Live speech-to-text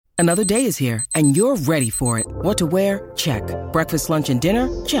Another day is here, and you're ready for it. What to wear? Check. Breakfast, lunch, and dinner?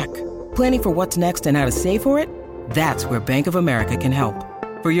 Check. Planning for what's next and how to save for it? That's where Bank of America can help.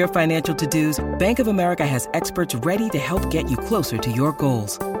 For your financial to-dos, Bank of America has experts ready to help get you closer to your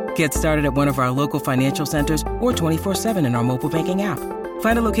goals. Get started at one of our local financial centers or 24/7 in our mobile banking app.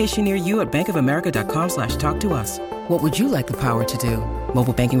 Find a location near you at bankofamerica.com/talktous. What would you like the power to do?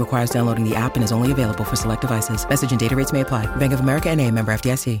 Mobile banking requires downloading the app and is only available for select devices. Message and data rates may apply. Bank of America N.A., member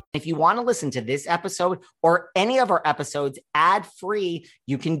FDIC. If you want to listen to this episode or any of our episodes ad-free,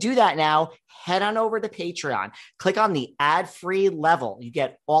 you can do that now. Head on over to Patreon. Click on the ad-free level. You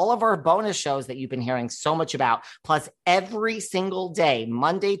get all of our bonus shows that you've been hearing so much about. Plus, every single day,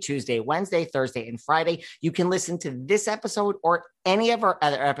 Monday, Tuesday, Wednesday, Thursday, and Friday, you can listen to this episode or any of our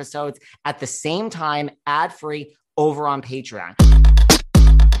other episodes at the same time, ad-free, over on Patreon.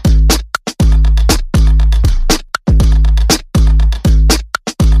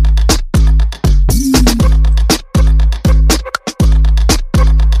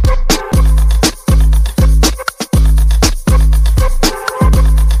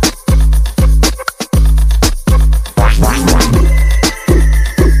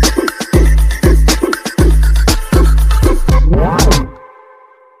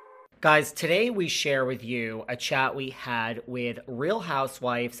 Guys, today we share with you a chat we had with Real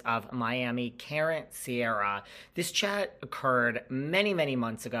Housewives of Miami, Karen Sierra. This chat occurred many, many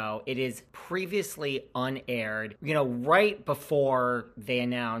months ago. It is previously unaired, right before they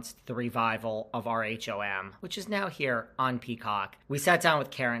announced the revival of RHOM, which is now here on Peacock. We sat down with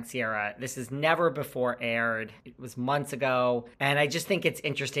Karen Sierra. This is never before aired. It was months ago. And I just think it's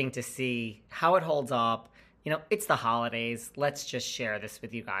interesting to see how it holds up. It's the holidays. Let's just share this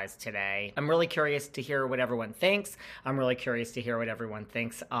with you guys today. I'm really curious to hear what everyone thinks. I'm really curious to hear what everyone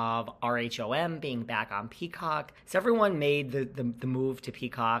thinks of RHOM being back on Peacock. So everyone made the move to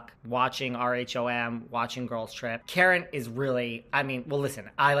Peacock, watching RHOM, watching Girls Trip. Karen is really,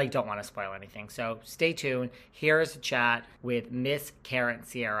 listen, I don't want to spoil anything. So stay tuned. Here's a chat with Miss Karen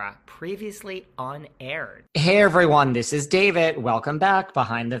Sierra, previously unaired. Hey everyone, this is David. Welcome back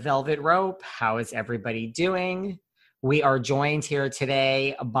behind the velvet rope. How is everybody doing? We are joined here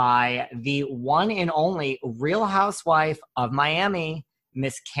today by the one and only Real Housewife of Miami,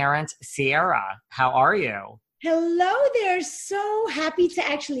 Miss Karen Sierra. How are you? Hello there. So happy to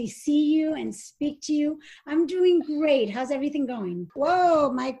actually see you and speak to you. I'm doing great. How's everything going?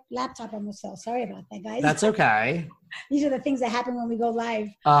 Whoa, my laptop almost fell. Sorry about that, guys. That's okay. These are the things that happen when we go live.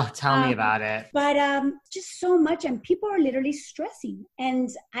 Oh, tell me about it. But just so much, and people are literally stressing. And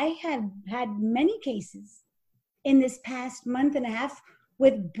I have had many cases in this past month and a half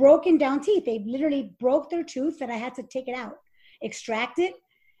with broken down teeth. They literally broke their tooth that I had to take it out, extract it,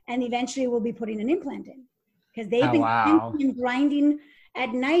 and eventually we'll be putting an implant in. Because they've been grinding at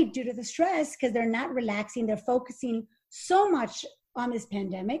night due to the stress because they're not relaxing. They're focusing so much on this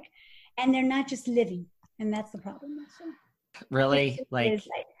pandemic and they're not just living. And that's the problem. So, really?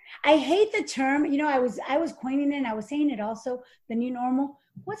 I hate the term, I was coining it and I was saying it also, the new normal.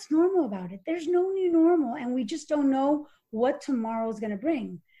 What's normal about it? There's no new normal and we just don't know what tomorrow is going to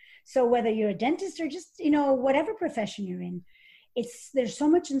bring. So whether you're a dentist or just, whatever profession you're in, there's so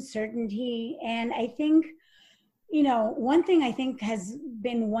much uncertainty. And I think, one thing I think has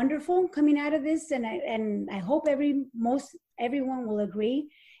been wonderful coming out of this, and I hope everyone will agree,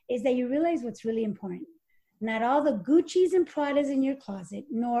 is that you realize what's really important. Not all the Gucci's and Pradas in your closet,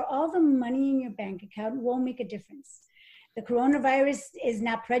 nor all the money in your bank account will make a difference. The coronavirus is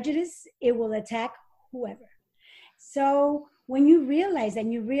not prejudice. It will attack whoever. So when you realize,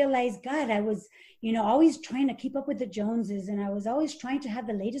 God, I was, always trying to keep up with the Joneses, and I was always trying to have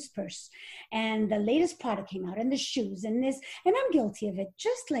the latest purse and the latest product came out and the shoes and this, and I'm guilty of it,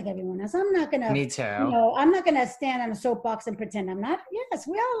 just like everyone else. I'm not going to, me too. I'm not going to stand on a soapbox and pretend I'm not. Yes,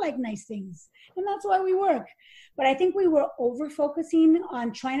 we all like nice things and that's why we work. But I think we were over focusing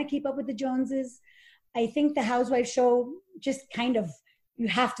on trying to keep up with the Joneses. I think the Housewives show just kind of, you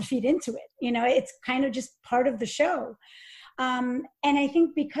have to feed into it. It's kind of just part of the show. And I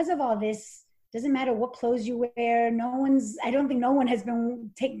think because of all this, doesn't matter what clothes you wear. I don't think no one has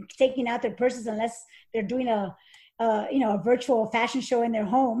been taking out their purses unless they're doing a virtual fashion show in their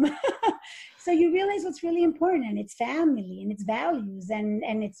home. So you realize what's really important, and it's family and it's values and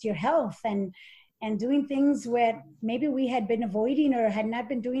it's your health and doing things where maybe we had been avoiding or had not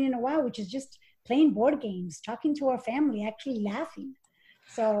been doing in a while, which is just playing board games, talking to our family, actually laughing.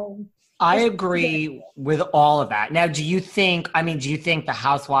 So I agree with all of that. Now, do you think the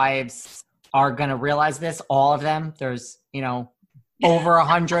Housewives are going to realize this? All of them? There's, over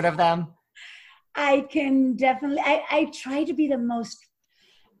 100 of them. I can definitely, I try to be the most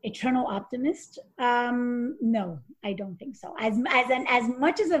eternal optimist. No, I don't think so. As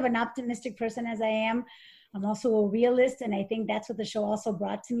much as of an optimistic person as I am, I'm also a realist, and I think that's what the show also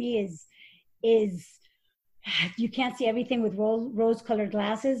brought to me is you can't see everything with rose-colored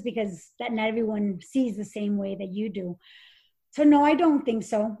glasses, because that not everyone sees the same way that you do. So no, I don't think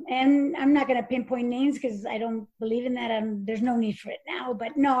so. And I'm not going to pinpoint names because I don't believe in that. There's no need for it now,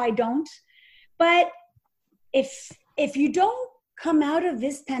 but no, I don't. But if you don't come out of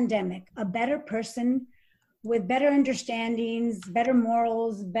this pandemic a better person with better understandings, better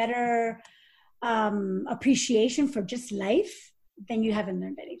morals, better appreciation for just life, then you haven't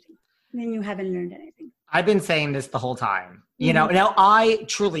learned anything. I've been saying this the whole time. You know, now I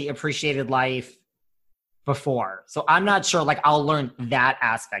truly appreciated life before. So I'm not sure like I'll learn that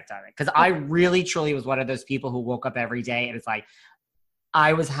aspect of it. Because I really truly was one of those people who woke up every day and it's like,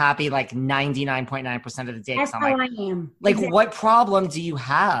 I was happy like 99.9% of the day. That's how I am. Like, exactly. What problem do you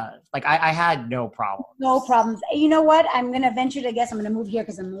have? Like, I had no problem. No problems. You know what? I'm going to venture to guess. I'm going to move here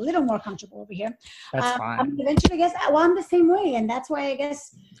because I'm a little more comfortable over here. That's fine. I'm going to venture to guess. Well, I'm the same way. And that's why I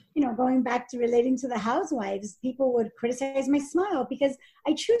guess, you know, going back to relating to the housewives, people would criticize my smile because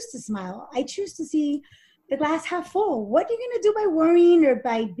I choose to smile. I choose to see the glass half full. What are you going to do by worrying or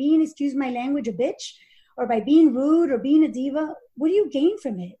by being, excuse my language, a bitch? Or by being rude or being a diva? What do you gain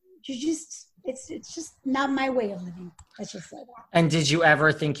from it? It's just not my way of living. Let's just say that. And did you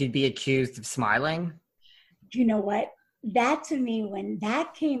ever think you'd be accused of smiling? You know what? That to me, when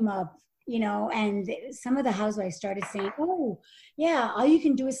that came up, you know, and some of the housewives started saying, oh, yeah, all you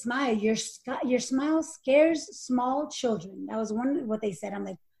can do is smile. Your smile scares small children. That was one of what they said. I'm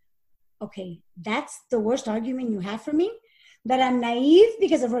like, okay, that's the worst argument you have for me? That I'm naive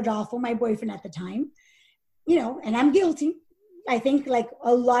because of Rodolfo, my boyfriend at the time. You know, and I'm guilty. I think like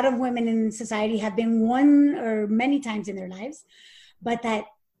a lot of women in society have been one or many times in their lives, but that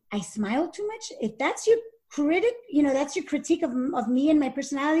I smile too much. If that's your critic, you know, that's your critique of me and my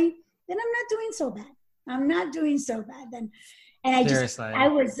personality, then I'm not doing so bad. I'm not doing so bad. Then, and I Seriously. I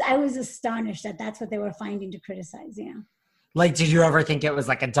was astonished that that's what they were finding to criticize. Yeah. Like, did you ever think it was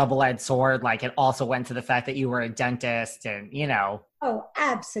like a double-edged sword? Like it also went to the fact that you were a dentist and, you know. Oh,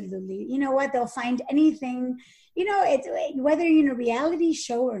 absolutely. You know what? They'll find anything, you know, it's whether you're in a reality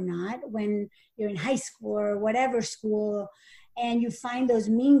show or not, when you're in high school or whatever school and you find those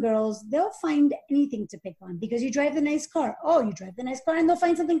mean girls, they'll find anything to pick on because you drive the nice car. Oh, you drive the nice car, and they'll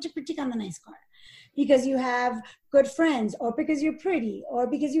find something to critique on the nice car because you have good friends or because you're pretty or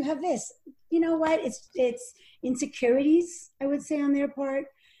because you have this. You know what? It's insecurities, I would say, on their part.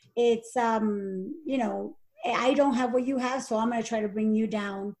 It's, you know, I don't have what you have, so I'm going to try to bring you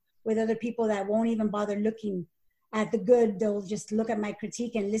down with other people that won't even bother looking at the good. They'll just look at my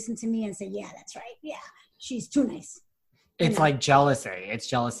critique and listen to me and say, yeah, that's right. Yeah, she's too nice. It's like jealousy. It's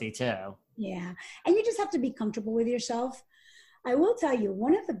jealousy too. Yeah. And you just have to be comfortable with yourself. I will tell you,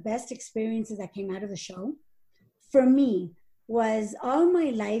 one of the best experiences that came out of the show for me was all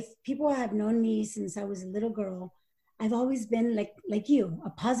my life, people have known me since I was a little girl. I've always been like you,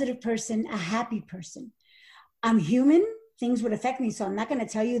 a positive person, a happy person. I'm human. Things would affect me. So I'm not going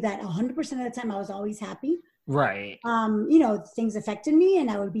to tell you that 100% of the time I was always happy. Right. You know, things affected me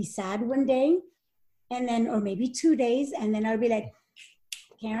and I would be sad one day and then, or maybe 2 days. And then I would be like,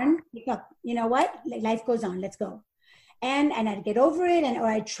 Karen, pick up. You know what? Life goes on. Let's go. And I'd get over it, or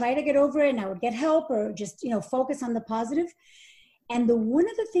I'd try to get over it, and I would get help, or just, you know, focus on the positive. And one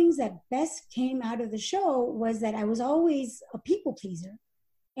of the things that best came out of the show was that I was always a people pleaser.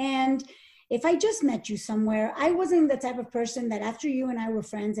 And if I just met you somewhere, I wasn't the type of person that after you and I were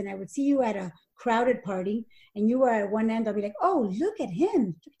friends and I would see you at a crowded party and you were at one end, I'll be like, oh, look at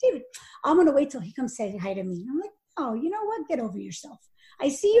him, David. I'm going to wait till he comes say hi to me. And I'm like, oh, you know what? Get over yourself. I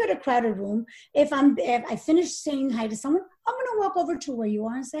see you at a crowded room. If I finish saying hi to someone, I'm going to walk over to where you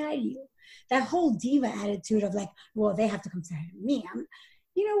are and say hi to you. That whole diva attitude of like, well, they have to come say hi to me.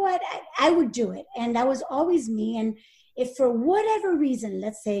 You know what? I would do it. And that was always me. And if for whatever reason,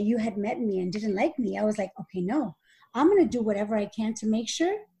 let's say you had met me and didn't like me, I was like, okay, no, I'm going to do whatever I can to make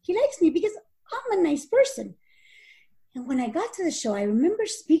sure he likes me because I'm a nice person. And when I got to the show, I remember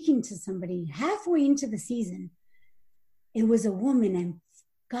speaking to somebody halfway into the season. It was a woman, and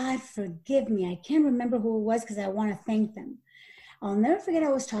God forgive me, I can't remember who it was because I want to thank them. I'll never forget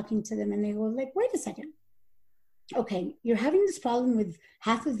I was talking to them and they were like, wait a second. Okay, you're having this problem with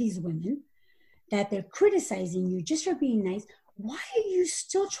half of these women that they're criticizing you just for being nice. Why are you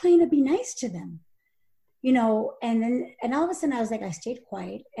still trying to be nice to them? You know, and all of a sudden I was like, I stayed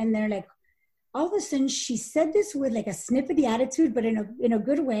quiet. And they're like, all of a sudden she said this with like a snippety attitude, but in a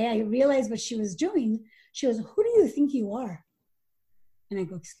good way. I realized what she was doing. She goes, who do you think you are? And I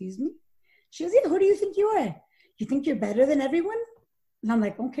go, excuse me? She goes, yeah, who do you think you are? You think you're better than everyone? And I'm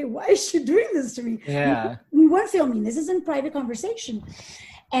like, okay, why is she doing this to me? Yeah. We weren't filming. This is in private conversation.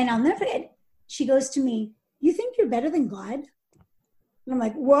 And I'll never forget, she goes to me, you think you're better than God? And I'm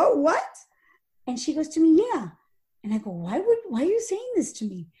like, whoa, what? And she goes to me, yeah. And I go, why are you saying this to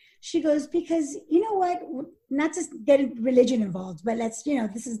me? She goes, because you know what, not to get religion involved, but let's,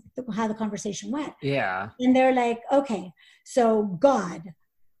 this is how the conversation went. Yeah. And they're like, okay, so God,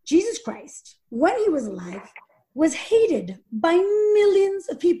 Jesus Christ, when he was alive, was hated by millions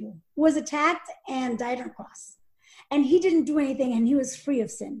of people, was attacked and died on a cross. And he didn't do anything and he was free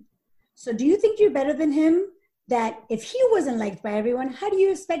of sin. So do you think you're better than him? That if he wasn't liked by everyone, how do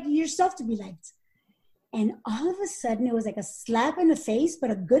you expect yourself to be liked? And all of a sudden, it was like a slap in the face,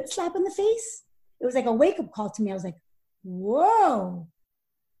 but a good slap in the face. It was like a wake-up call to me. I was like, whoa.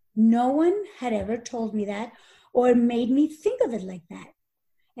 No one had ever told me that or made me think of it like that.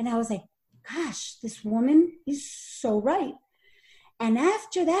 And I was like, gosh, this woman is so right. And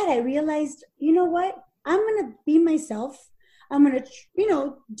after that, I realized, you know what? I'm going to be myself. I'm going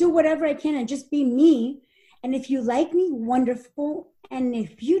to, do whatever I can and just be me. And if you like me, wonderful. And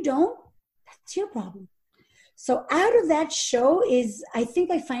if you don't, that's your problem. So out of that show I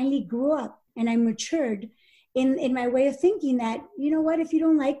think I finally grew up and I matured in my way of thinking that, you know what, if you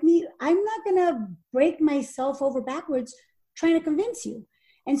don't like me, I'm not going to break myself over backwards trying to convince you.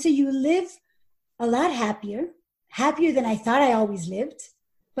 And so you live a lot happier than I thought I always lived.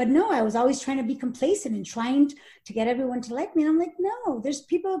 But no, I was always trying to be complacent and trying to get everyone to like me. And I'm like, no, there's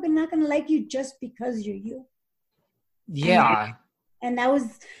people who are not going to like you just because you're you. Yeah. And that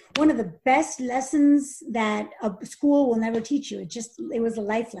was one of the best lessons that a school will never teach you. It was a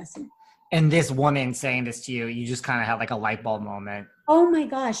life lesson. And this woman saying this to you, you just kind of had like a light bulb moment. Oh my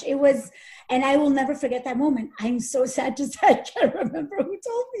gosh, it was, and I will never forget that moment. I'm so sad to say I can't remember who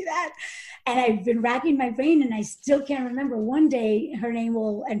told me that. And I've been racking my brain and I still can't remember. One day her name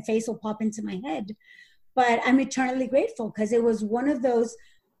and face will pop into my head. But I'm eternally grateful because it was one of those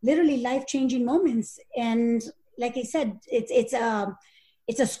literally life-changing moments. And like I said, it's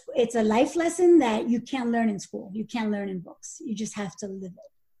a life lesson that you can't learn in school. You can't learn in books. You just have to live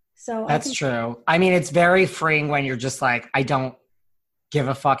it. So that's true. I mean, it's very freeing when you're just like, I don't give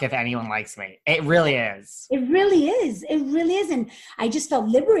a fuck if anyone likes me. It really is. It really is. It really is. And I just felt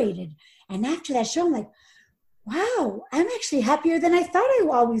liberated. And after that show, I'm like, wow, I'm actually happier than I thought I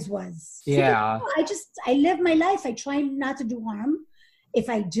always was. Yeah. So I live my life. I try not to do harm. If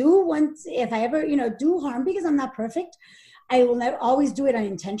I ever, do harm, because I'm not perfect, I will never always do it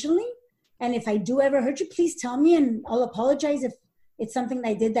unintentionally. And if I do ever hurt you, please tell me and I'll apologize if it's something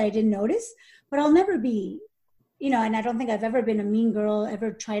I did that I didn't notice. But I'll never be, and I don't think I've ever been a mean girl,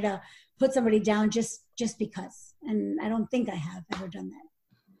 ever try to put somebody down just because. And I don't think I have ever done that.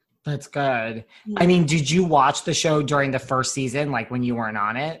 That's good. Yeah. I mean, did you watch the show during the first season, like when you weren't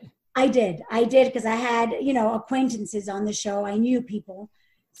on it? I did because I had, acquaintances on the show. I knew people.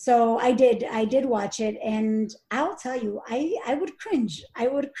 So I did watch it. And I'll tell you, I would cringe.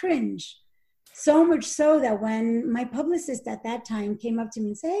 So much so that when my publicist at that time came up to me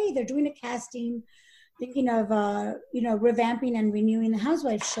and said, hey, they're doing a casting, thinking of, revamping and renewing the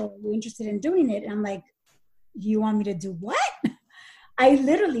Housewives show. Are you interested in doing it? And I'm like, you want me to do what? I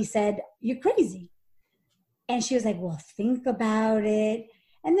literally said, you're crazy. And she was like, well, think about it.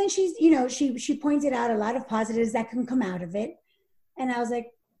 And then she pointed out a lot of positives that can come out of it. And I was like,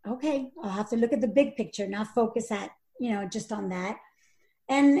 okay, I'll have to look at the big picture, not focus at, just on that.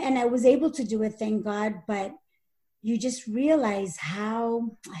 And I was able to do it, thank God. But you just realize how,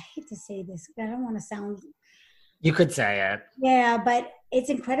 I hate to say this, I don't want to sound. You could say it. Yeah, but it's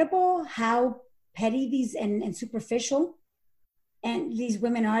incredible how petty these and superficial and these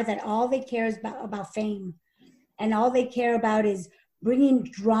women are, that all they care is about fame. And all they care about is bringing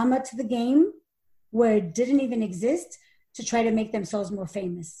drama to the game where it didn't even exist to try to make themselves more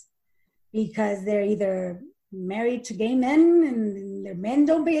famous. Because they're either married to gay men and their men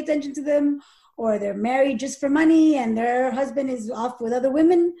don't pay attention to them, or they're married just for money and their husband is off with other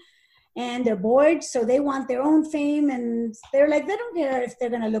women and they're bored, so they want their own fame. And they're like, they don't care if they're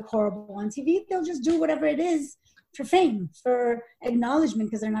going to look horrible on TV. They'll just do whatever it is for fame, for acknowledgement,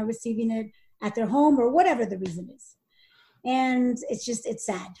 because they're not receiving it at their home or whatever the reason is. And it's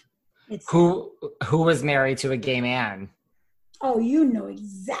sad. Who was married to a gay man? Oh, you know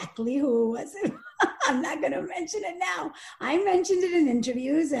exactly who it was. I'm not going to mention it now. I mentioned it in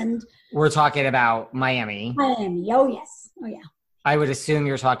interviews. And we're talking about Miami. Oh, yes. Oh, yeah. I would assume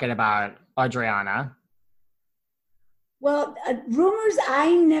you're talking about Adriana. Well, rumors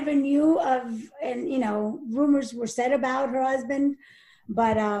I never knew of, and, rumors were said about her husband,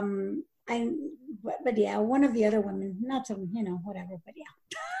 But but yeah, one of the other women, not to, whatever, but yeah.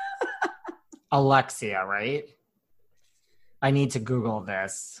 Alexia, right? I need to Google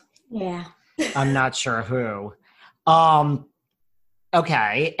this. Yeah. I'm not sure who.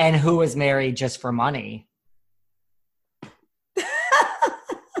 Okay. And who was married just for money?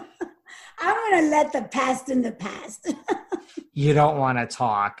 I'm going to let the past in the past. You don't want to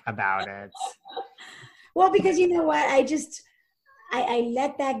talk about it. Well, because you know what? I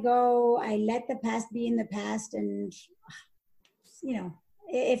let that go. I let the past be in the past. And,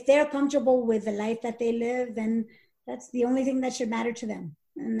 if they're comfortable with the life that they live, then that's the only thing that should matter to them.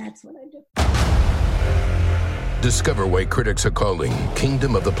 And that's what I do. Discover why critics are calling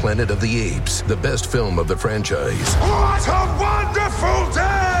Kingdom of the Planet of the Apes the best film of the franchise. What a wonderful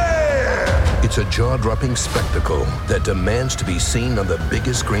day! It's a jaw-dropping spectacle that demands to be seen on the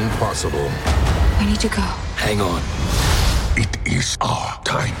biggest screen possible. We need to go. Hang on. It is our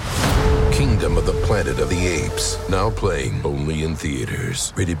time. Kingdom of the Planet of the Apes. Now playing only in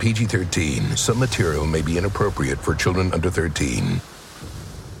theaters. Rated PG-13. Some material may be inappropriate for children under 13.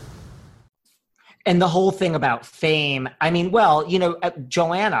 And the whole thing about fame, I mean, well,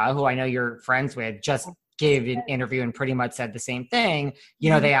 Joanna, who I know you're friends with, just gave an interview and pretty much said the same thing.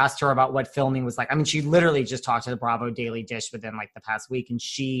 They asked her about what filming was like. I mean, she literally just talked to the Bravo Daily Dish within like the past week. And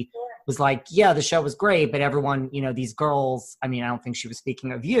she was like, yeah, the show was great, but everyone, these girls, I mean, I don't think she was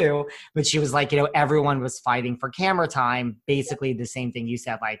speaking of you, but she was like, everyone was fighting for camera time. Basically the same thing you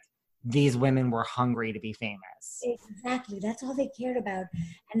said, like, these women were hungry to be famous. Exactly. That's all they cared about.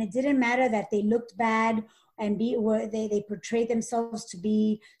 And it didn't matter that they looked bad and they portrayed themselves to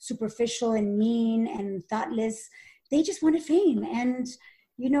be superficial and mean and thoughtless. They just wanted fame. And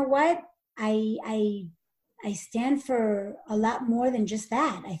you know what? I stand for a lot more than just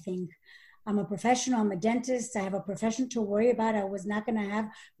that, I think. I'm a professional. I'm a dentist. I have a profession to worry about. I was not going to have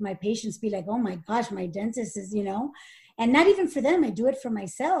my patients be like, oh my gosh, my dentist is, and not even for them. I do it for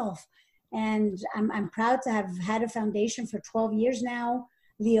myself. And I'm proud to have had a foundation for 12 years now.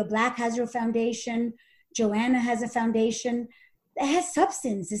 Leah Black has her foundation. Joanna has a foundation that has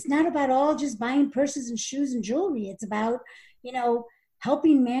substance. It's not about all just buying purses and shoes and jewelry. It's about,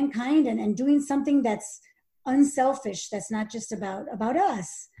 helping mankind and doing something that's unselfish. That's not just about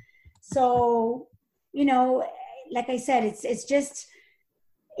us. So, like I said, it's just,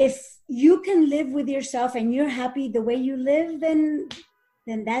 if you can live with yourself and you're happy the way you live, then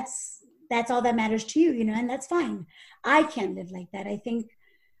that's all that matters to you, and that's fine. I can't live like that. I think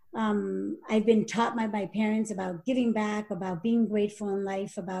I've been taught by my parents about giving back, about being grateful in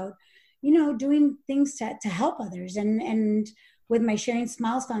life, about, doing things to help others. And with my Sharing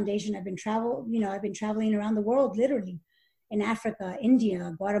Smiles Foundation, I've been traveling around the world, literally, in Africa,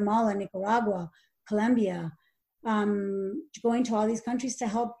 India, Guatemala, Nicaragua, Colombia, going to all these countries to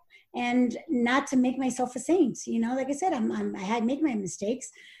help, and not to make myself a saint. Like I said, I make my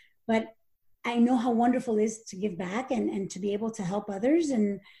mistakes, but I know how wonderful it is to give back and to be able to help others.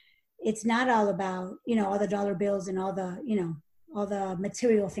 And it's not all about, all the dollar bills and all the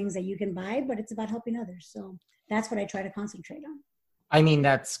material things that you can buy, but it's about helping others. So that's what I try to concentrate on. I mean,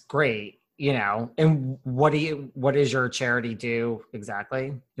 that's great. And what does your charity do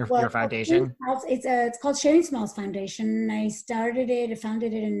exactly? Your foundation? It's called Sharing Smiles Foundation. I founded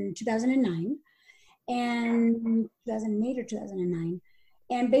it in 2009 and 2008 or 2009.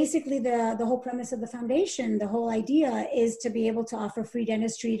 And basically the whole premise of the foundation, the whole idea is to be able to offer free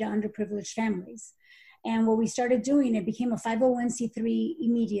dentistry to underprivileged families. And what we started doing, it became a 501c3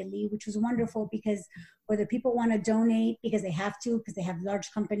 immediately, which was wonderful, because whether people want to donate because they have to, because they have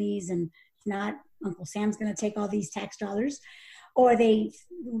large companies, and if not, Uncle Sam's going to take all these tax dollars, or they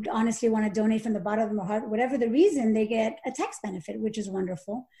honestly want to donate from the bottom of their heart, whatever the reason, they get a tax benefit, which is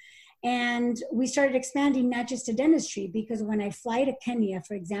wonderful. And we started expanding not just to dentistry, because when I fly to Kenya,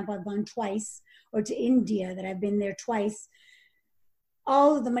 for example, I've gone twice, or to India, that I've been there twice,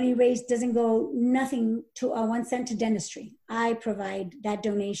 all of the money raised doesn't go nothing to 1 cent to dentistry. I provide that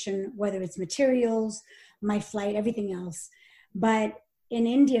donation, whether it's materials, my flight, everything else. But in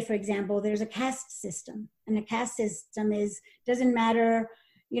India, for example, there's a caste system, and the caste system doesn't matter,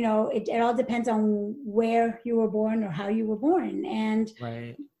 it all depends on where you were born or how you were born. And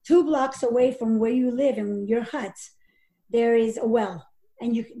right. 2 blocks away from where you live in your hut, there is a well,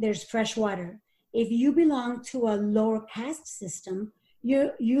 and there's fresh water. If you belong to a lower caste system,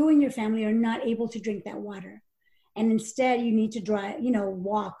 you and your family are not able to drink that water. And instead you need to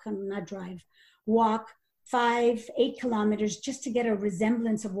walk 5-8 kilometers just to get a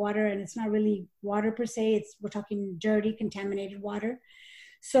resemblance of water. And it's not really water per se, we're talking dirty, contaminated water.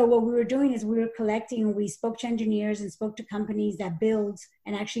 So what we were doing is we were collecting, we spoke to engineers and spoke to companies that build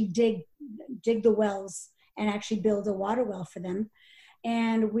and actually dig the wells and actually build a water well for them.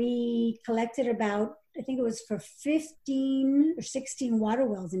 And we collected about, I think it was for 15 or 16 water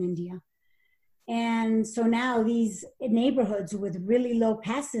wells in India. And so now these neighborhoods with really low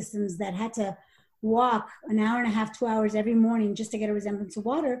caste systems that had to walk an hour and a half, 2 hours every morning just to get a resemblance of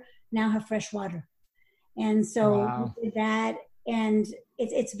water now have fresh water. And so we did that. And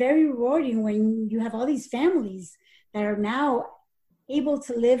it's very rewarding when you have all these families that are now able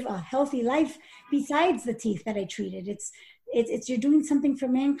to live a healthy life besides the teeth that I treated. It's you're doing something for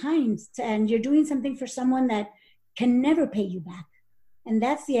mankind, and you're doing something for someone that can never pay you back. And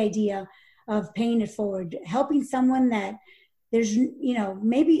that's the idea of paying it forward, helping someone that there's,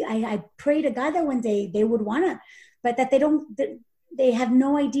 maybe I pray to God that one day they would want to, but that they have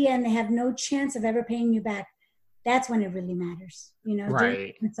no idea and they have no chance of ever paying you back. That's when it really matters,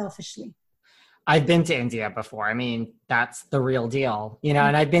 right. Selfishly. I've been to India before. I mean, that's the real deal, and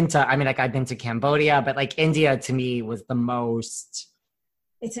I've been to Cambodia, but like India to me was the most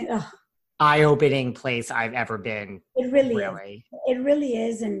eye-opening place I've ever been. It really is. It really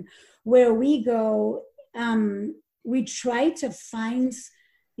is. And where we go, we try to find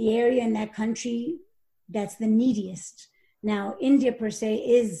the area in that country that's the neediest. Now, India per se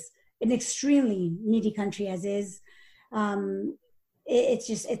is an extremely needy country as is.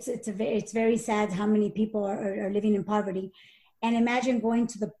 It's very sad how many people are living in poverty. And imagine going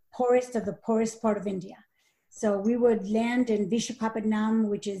to the poorest of the poorest part of India. So we would land in Vishakhapatnam,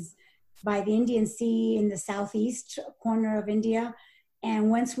 which is by the Indian Sea in the southeast corner of India. And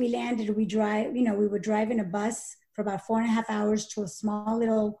once we landed, we would drive in a bus for about 4.5 hours to a small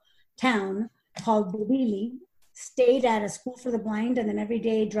little town called Bobili, stayed at a school for the blind, and then every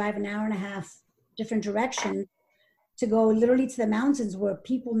day drive an hour and a half different direction to go literally to the mountains where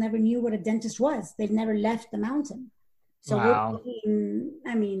people never knew what a dentist was. They'd never left the mountain. So wow.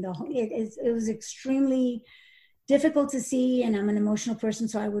 It was extremely difficult to see, and I'm an emotional person,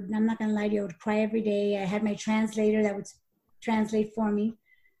 so I'm not gonna lie to you, I would cry every day. I had my translator that would translate for me.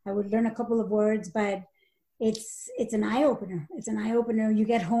 I would learn a couple of words, but it's an eye-opener. It's an eye-opener. You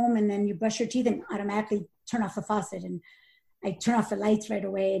get home and then you brush your teeth and automatically turn off the faucet, and I turn off the lights right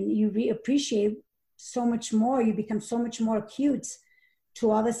away, and you appreciate so much more. You become so much more acute to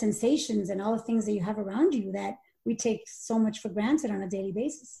all the sensations and all the things that you have around you that we take so much for granted on a daily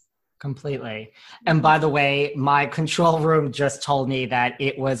basis. Completely. And by the way, my control room just told me that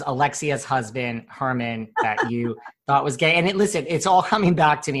it was Alexia's husband, Herman, that you thought was gay. And it's all coming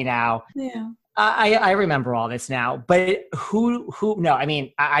back to me now. Yeah. I remember all this now, but no, I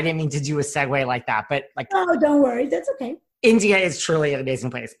mean, I didn't mean to do a segue like that, but like, oh, don't worry. That's okay. India is truly an amazing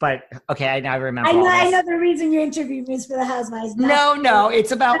place, but okay. I now remember. I know the reason you're interviewing me is for the Housewives. No,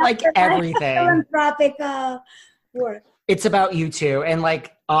 it's about like everything. Philanthropic work. It's about you two. And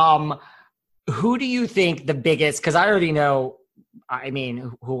like, who do you think the biggest, cause I already know, I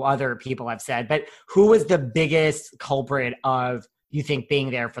mean, who other people have said, but who was the biggest culprit of, you think, being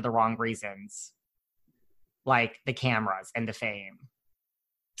there for the wrong reasons? Like the cameras and the fame.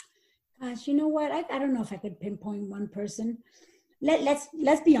 Gosh, you know what? I don't know if I could pinpoint one person. Let's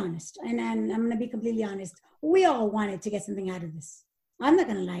be honest. And I'm going to be completely honest. We all wanted to get something out of this. I'm not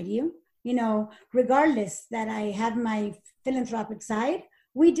going to lie to you. Regardless that I have my philanthropic side,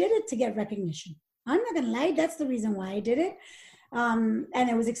 we did it to get recognition. I'm not going to lie. That's the reason why I did it. And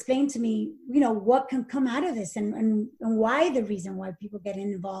it was explained to me, what can come out of this and why the reason why people get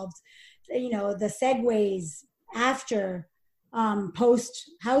involved, the segues after,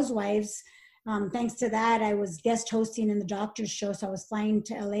 post Housewives. Thanks to that, I was guest hosting in the doctor's show. So I was flying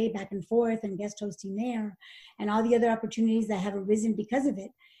to LA back and forth and guest hosting there, and all the other opportunities that have arisen because of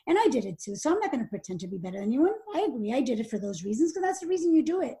it. And I did it too. So I'm not going to pretend to be better than anyone. I agree. I did it for those reasons because that's the reason you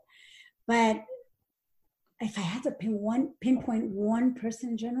do it. But if I had to pinpoint one person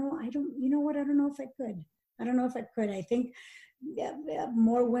in general, I don't know if I could. I think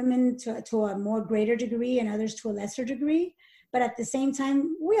more women to a more greater degree and others to a lesser degree. But at the same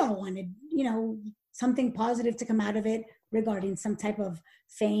time, we all wanted, something positive to come out of it regarding some type of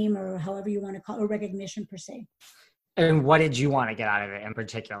fame or however you want to call it, or recognition per se. And what did you want to get out of it in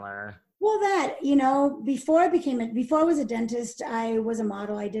particular? Well, before I was a dentist, I was a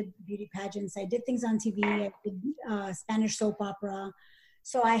model. I did beauty pageants. I did things on TV. I did Spanish soap opera.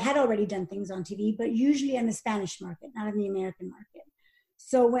 So I had already done things on TV, but usually in the Spanish market, not in the American market.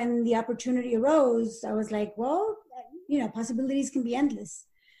 So when the opportunity arose, I was like, well, possibilities can be endless.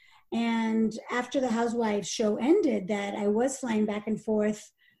 And after the Housewives show ended, that I was flying back and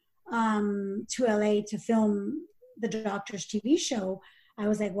forth to LA to film the doctor's TV show, I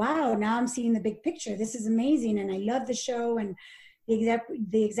was like, wow, now I'm seeing the big picture. This is amazing. And I love the show. And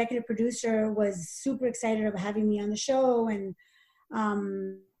the executive producer was super excited about having me on the show. And,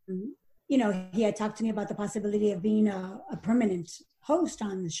 you know, he had talked to me about the possibility of being a permanent host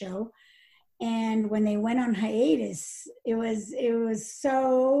on the show. And when they went on hiatus, it was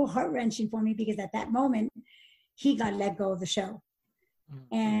so heart-wrenching for me, because at that moment, he got let go of the show.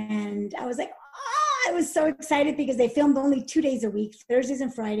 And I was like, I was so excited, because they filmed only 2 days a week, Thursdays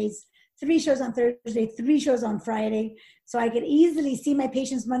and Fridays, 3 shows on Thursday, 3 shows on Friday. So I could easily see my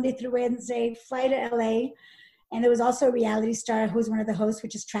patients Monday through Wednesday, fly to LA. And there was also a reality star who was one of the hosts,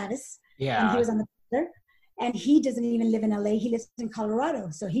 which is Travis. Yeah. And he was on the trailer. And he doesn't even live in LA. He lives in Colorado.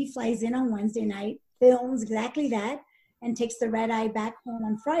 So he flies in on Wednesday night, films exactly that, and takes the red eye back home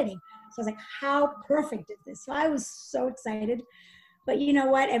on Friday. So I was like, how perfect is this? So I was so excited. But you know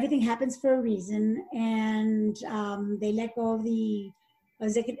what? Everything happens for a reason. And they let go of the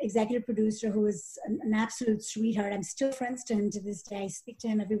executive producer, who was an absolute sweetheart. I'm still friends to him to this day. I speak to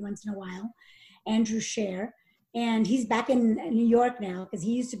him every once in a while, Andrew Scher. And he's back in New York now, because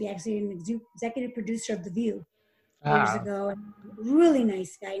he used to be actually an executive producer of The View years ago. And really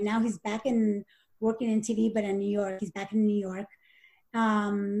nice guy. Now he's back working in TV, but in New York. He's back in New York.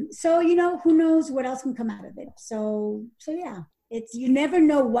 So, you know, who knows what else can come out of it. So yeah, you never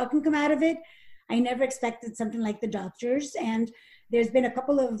know what can come out of it. I never expected something like The Doctors. And there's been a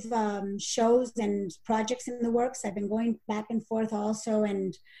couple of shows and projects in the works. I've been going back and forth also,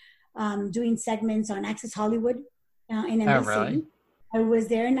 and doing segments on Access Hollywood in NBC. Oh, really? I was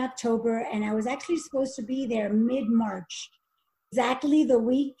there in October, and I was actually supposed to be there mid-March, exactly the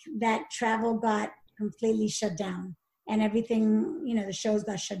week that travel got completely shut down, and everything, you know, the shows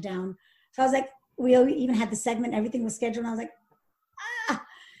got shut down. So I was like, we even had the segment, everything was scheduled, and I was like,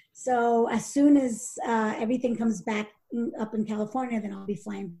 So as soon as everything comes back up in California, then I'll be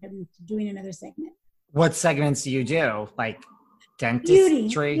flying and doing another segment. What segments do you do? Like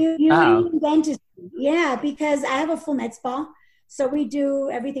dentistry? Beauty and dentistry. Yeah, because I have a full med spa. So we do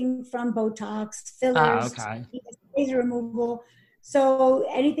everything from Botox, fillers, laser removal. So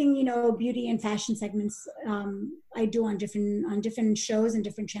anything, you know, beauty and fashion segments, I do on different shows and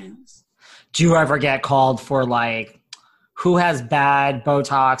different channels. Do you ever get called for, like, who has bad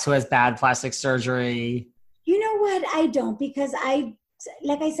Botox, who has bad plastic surgery? You know what? I don't, because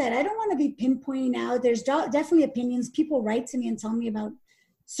like I said, I don't want to be pinpointing out. There's definitely opinions. People write to me and tell me about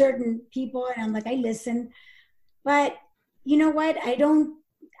certain people, and I'm like, I listen. But you know what? It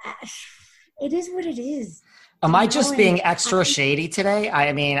is what it is. Am I just being extra shady today?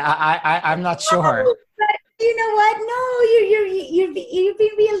 I mean, I'm not sure. But you know what? No, you're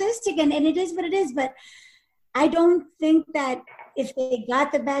being realistic, and it is what it is. But I don't think that if they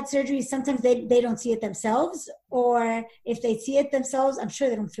got the bad surgery, sometimes they don't see it themselves, or if they see it themselves, I'm sure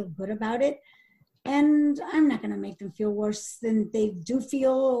they don't feel good about it. And I'm not going to make them feel worse than they do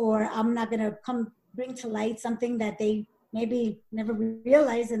feel, or I'm not going to bring to light something that they maybe never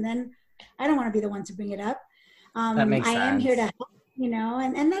realized, and then I don't want to be the one to bring it up. That makes sense. I am here to help, you know,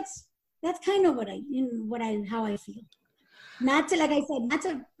 and that's kind of how I feel. Not to, like I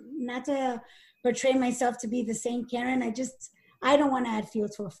said, not to portray myself to be the same Karen. I don't want to add fuel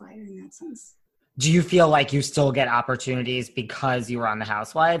to a fire in that sense. Do you feel like you still get opportunities because you were on The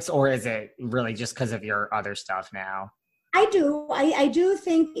Housewives, or is it really just because of your other stuff now? I do. I do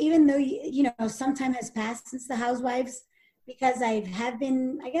think, even though, you know, some time has passed since The Housewives, because I have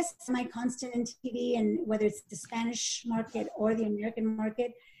been, I guess, semi-constant in TV, and whether it's the Spanish market or the American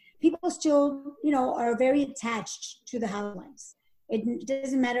market, people still, you know, are very attached to The Housewives. It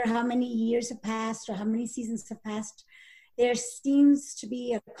doesn't matter how many years have passed or how many seasons have passed. There seems to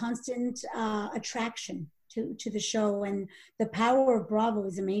be a constant attraction to the show, and the power of Bravo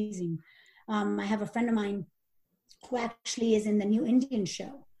is amazing. I have a friend of mine who actually is in the new Indian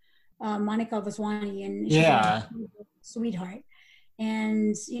show, Monica Vaswani, and she's a sweetheart.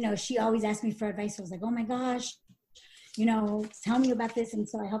 And, you know, she always asked me for advice. I was like, oh my gosh, you know, tell me about this. And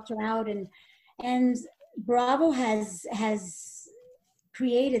so I helped her out. And Bravo has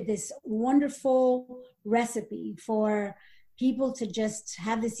created this wonderful recipe for people to just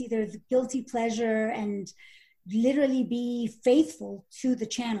have this either guilty pleasure and literally be faithful to the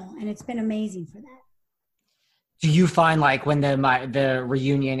channel. And it's been amazing for that. Do you find, like, when the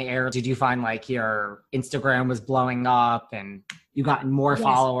reunion aired, did you find like your Instagram was blowing up and you got more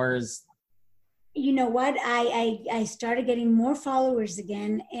followers? You know what? I started getting more followers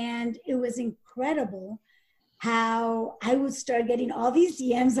again, and it was incredible how I would start getting all these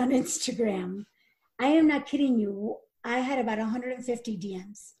DMs on Instagram. I am not kidding you. I had about 150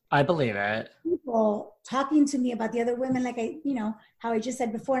 DMs. I believe it. People talking to me about the other women, like how I just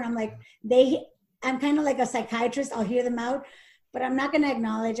said before. And I'm like, I'm kind of like a psychiatrist. I'll hear them out, but I'm not going to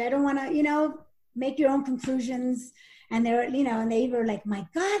acknowledge. I don't want to, make your own conclusions. And and they were like, my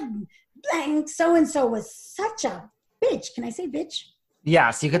God, blank, so-and-so was such a bitch. Can I say bitch?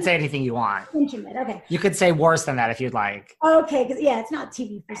 Yes, you could say anything you want. Internet, okay. You could say worse than that if you'd like. Okay, because it's not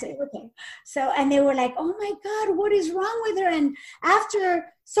TV per se. Okay. So, and they were like, oh my God, what is wrong with her? And after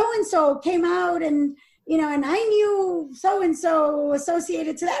so-and-so came out and, and I knew so-and-so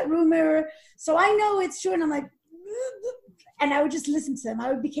associated to that rumor. So I know it's true. And I'm like, and I would just listen to them.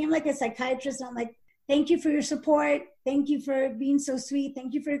 I became like a psychiatrist. And I'm like, thank you for your support. Thank you for being so sweet.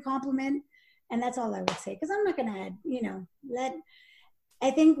 Thank you for your compliment. And that's all I would say. Because I'm not going to add, I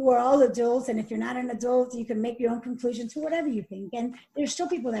think we're all adults, and if you're not an adult, you can make your own conclusions to whatever you think. And there's still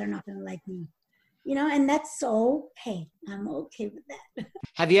people that are not going to like me, and that's okay. I'm okay with that.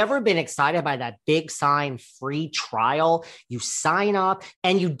 Have you ever been excited by that big sign free trial? You sign up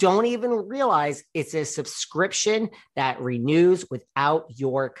and you don't even realize it's a subscription that renews without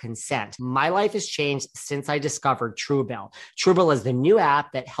your consent. My life has changed since I discovered Truebill. Truebill is the new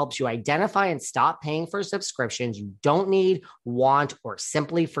app that helps you identify and stop paying for subscriptions you don't need, want, or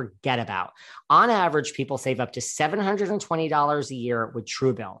simply forget about. On average, people save up to $720 a year with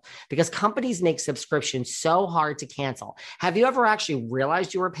Truebill because companies make subscriptions so hard to cancel. Have you ever actually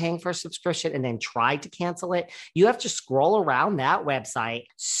realized you were paying for a subscription and then tried to cancel it? You have to scroll around that website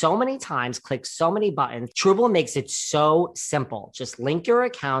so many times, click so many buttons. Truebill makes it so simple. Just link your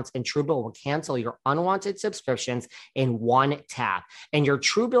accounts and Truebill will cancel your unwanted subscriptions in one tap. And your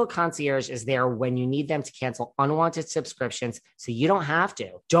Truebill concierge is there when you need them to cancel unwanted subscriptions so you don't have to.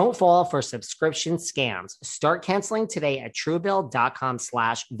 Don't fall for subscription scams. Start canceling today at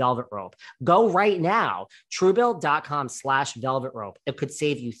Truebill.com/velvetrope. Go right now. Truebill.com/velvetrope. It could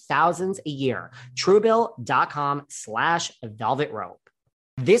save you thousands a year. Truebill.com/velvetrope.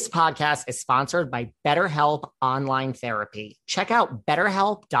 This podcast is sponsored by BetterHelp Online Therapy. Check out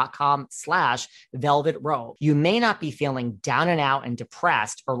BetterHelp.com/velvetrope. You may not be feeling down and out and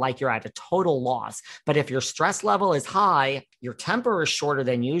depressed or like you're at a total loss, but if your stress level is high, your temper is shorter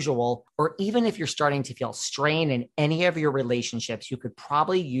than usual, or even if you're starting to feel strain in any of your relationships, you could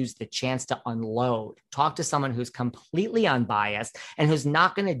probably use the chance to unload. Talk to someone who's completely unbiased and who's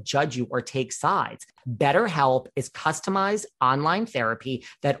not going to judge you or take sides. BetterHelp is customized online therapy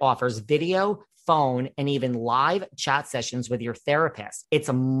that offers video, phone, and even live chat sessions with your therapist. It's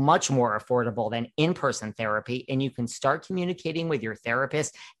much more affordable than in-person therapy, and you can start communicating with your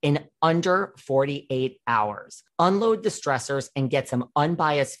therapist in under 48 hours. Unload the stressors and get some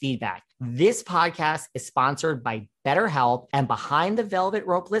unbiased feedback. This podcast is sponsored by BetterHelp, and Behind the Velvet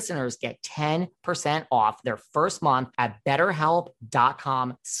Rope listeners get 10% off their first month at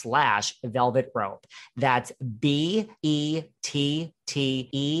BetterHelp.com/velvetrope. That's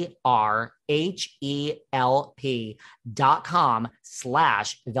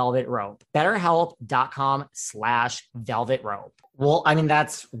BetterHelp.com/velvetrope. BetterHelp.com/velvetrope. Well, I mean,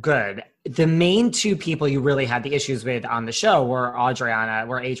 that's good. The main two people you really had the issues with on the show were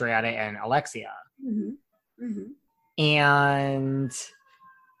Adriana and Alexia. Mm-hmm. Mm-hmm. And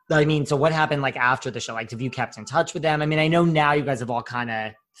I mean, so what happened like after the show? Like, have you kept in touch with them? I mean, I know now you guys have all kind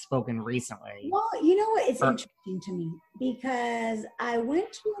of spoken recently. Well, you know what? It's interesting to me because I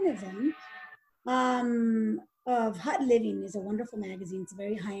went to one of them of Hot Living is a wonderful magazine. It's a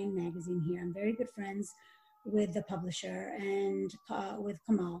very high-end magazine here. I'm very good friends with the publisher and with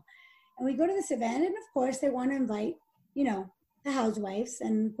Kamal. And we go to this event, and of course they want to invite, the housewives,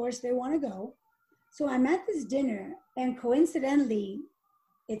 and of course they want to go. So I'm at this dinner, and coincidentally,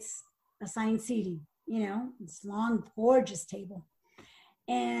 it's assigned seating, this long, gorgeous table.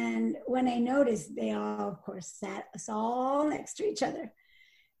 And when I noticed, they all, of course, sat us all next to each other.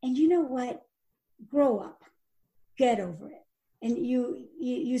 And you know what? Grow up. Get over it. And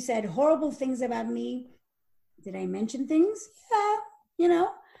you said horrible things about me. Did I mention things? Yeah,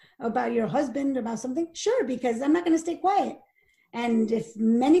 about your husband, about something? Sure, because I'm not going to stay quiet. And if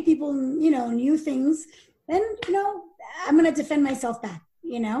many people, knew things, then, I'm going to defend myself back,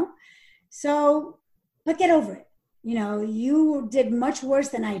 So, but get over it. You did much worse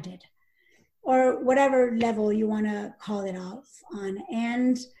than I did, or whatever level you want to call it off on.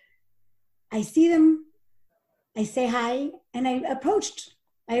 And I see them, I say hi, and I approached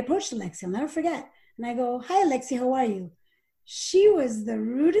Alexia, I'll never forget. And I go, hi, Alexia, how are you? She was the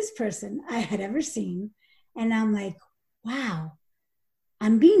rudest person I had ever seen. And I'm like, wow,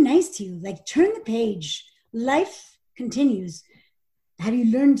 I'm being nice to you. Like, turn the page. Life continues. Have you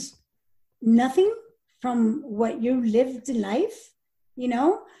learned nothing from what you lived in life, you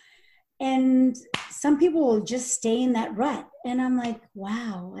know? And some people will just stay in that rut. And I'm like,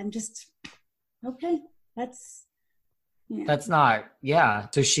 wow, I'm just, okay, that's, yeah. That's not, yeah.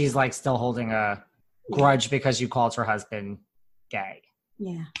 So she's like still holding a grudge because you called her husband gay.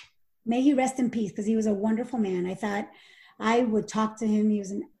 Yeah. May he rest in peace, because he was a wonderful man. I thought I would talk to him. He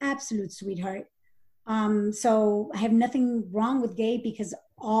was an absolute sweetheart. So I have nothing wrong with gay, because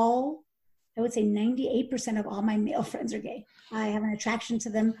I would say 98% of all my male friends are gay. I have an attraction to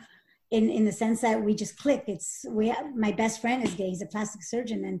them in the sense that we just click. My best friend is gay. He's a plastic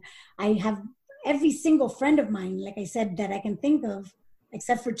surgeon. And I have every single friend of mine, like I said, that I can think of,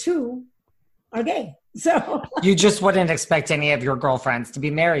 except for 2, are gay. So you just wouldn't expect any of your girlfriends to be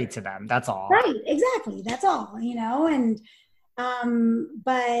married to them. That's all. Right. Exactly. That's all, you know? And,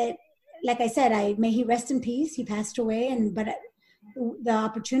 but like I said, may he rest in peace. He passed away. But the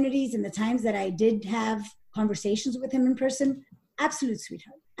opportunities and the times that I did have conversations with him in person, absolute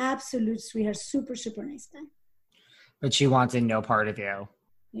sweetheart, super, super nice guy. But she wanted no part of you.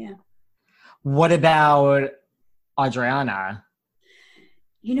 Yeah. What about Adriana?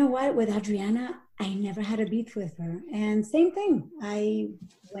 You know what? With Adriana, I never had a beef with her. And same thing. I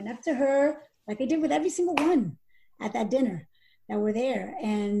went up to her like I did with every single one at that dinner that were there.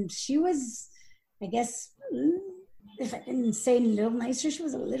 And she was, I guess, if I didn't say a little nicer, she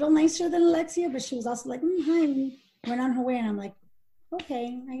was a little nicer than Alexia, but she was also like, hi, and went on her way. And I'm like,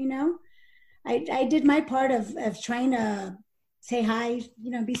 okay, you know, I did my part of trying to say hi, you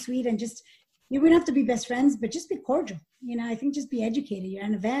know, be sweet, and just, you wouldn't have to be best friends, but just be cordial. You know, I think just be educated. You're at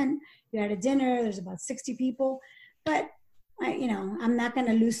an event, you're at a dinner, there's about 60 people, but I'm not going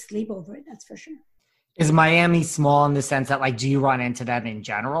to lose sleep over it. That's for sure. Is Miami small in the sense that, like, do you run into them in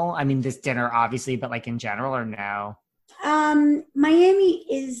general? I mean, this dinner obviously, but like in general, or no? Miami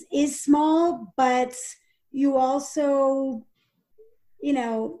is small, but you also, you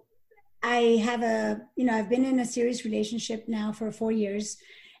know, I've been in a serious relationship now for 4 years.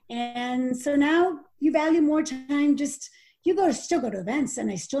 And so now you value more time. Still go to events, and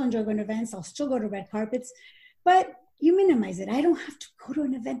I still enjoy going to events. I'll still go to red carpets, but you minimize it. I don't have to go to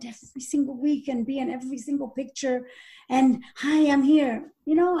an event every single week and be in every single picture and, hi, I'm here.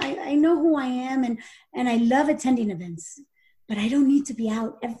 You know, I know who I am, and I love attending events, but I don't need to be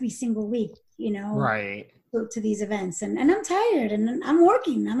out every single week, you know, right, to these events. And I'm tired, and I'm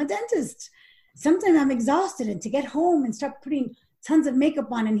working. I'm a dentist. Sometimes I'm exhausted, and to get home and start putting tons of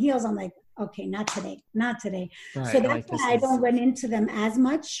makeup on and heels, I'm like, okay, not today. Right, so that's why I don't run into them as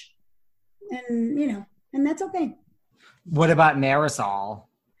much. And, you know, and that's okay. What about Marisol?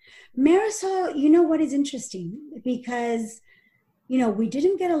 Marisol, you know what is interesting? Because, you know, we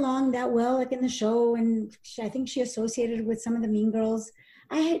didn't get along that well, like in the show. And I think she associated with some of the mean girls.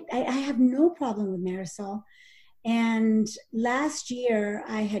 I have no problem with Marisol. And last year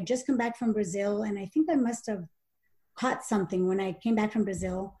I had just come back from Brazil, and I think I must have caught something when I came back from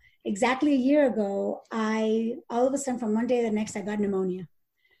Brazil. Exactly a year ago, all of a sudden from one day to the next, I got pneumonia.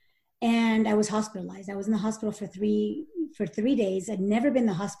 And I was hospitalized. I was in the hospital for 3 days. I'd never been in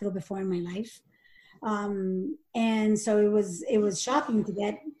the hospital before in my life. And so it was shocking to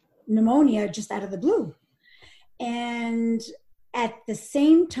get pneumonia just out of the blue. And at the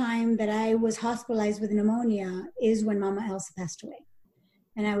same time that I was hospitalized with pneumonia is when Mama Elsa passed away.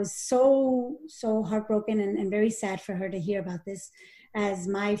 And I was so, so heartbroken and very sad for her to hear about this, as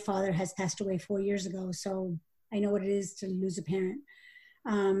my father has passed away 4 years ago. So I know what it is to lose a parent.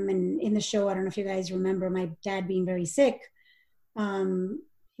 And in the show, I don't know if you guys remember my dad being very sick.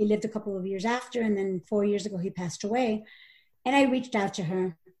 He lived a couple of years after, and then 4 years ago, he passed away. And I reached out to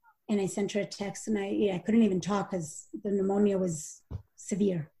her, and I sent her a text, and I couldn't even talk because the pneumonia was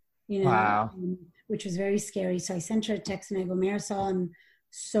severe, you know, wow. Which was very scary. So I sent her a text, and I go, Marisol, I'm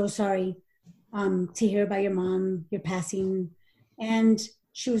so sorry to hear about your mom, your passing. And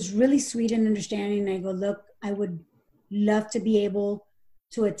she was really sweet and understanding. And I go, look, I would love to be able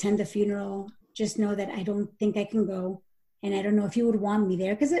to attend the funeral. Just know that I don't think I can go. And I don't know if you would want me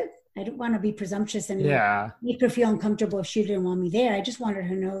there, because I don't want to be presumptuous and make her feel uncomfortable if she didn't want me there. I just wanted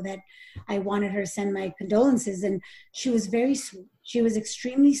her to know that I wanted her to send my condolences. And she was very sweet. She was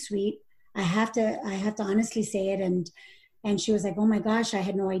extremely sweet. I have to honestly say it. And she was like, oh my gosh, I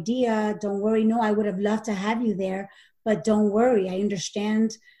had no idea. Don't worry. No, I would have loved to have you there, but don't worry. I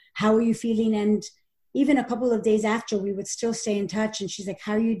understand. How are you feeling? And even a couple of days after, we would still stay in touch. And she's like,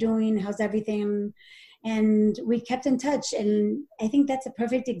 how are you doing? How's everything? And we kept in touch. And I think that's a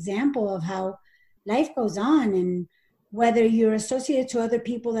perfect example of how life goes on. And whether you're associated to other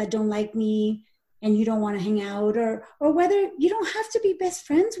people that don't like me, and you don't want to hang out, or whether you don't have to be best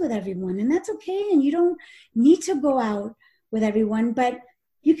friends with everyone, and that's okay. And you don't need to go out with everyone, but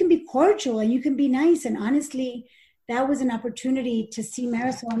you can be cordial and you can be nice. And honestly, that was an opportunity to see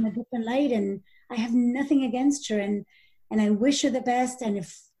Marisol in a different light. And I have nothing against her. And I wish her the best. And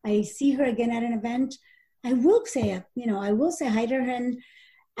if I see her again at an event, I will say, I will say hi to her. And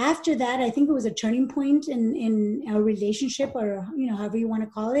after that, I think it was a turning point in our relationship, or, however you want to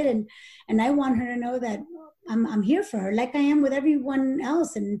call it. And I want her to know that I'm here for her, like I am with everyone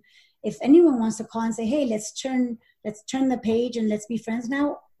else. And if anyone wants to call and say, hey, let's turn the page and let's be friends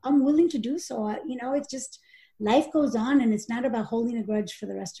now, I'm willing to do so. It's just, life goes on, and it's not about holding a grudge for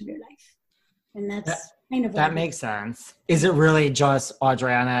the rest of your life. And that's kind of that makes sense. Is it really just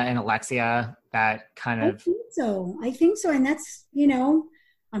Audriana and Alexia that kind of? I think so. And that's,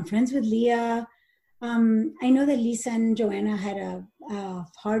 I'm friends with Leah. I know that Lisa and Joanna had a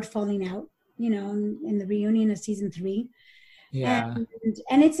hard falling out, in the reunion of season 3. Yeah.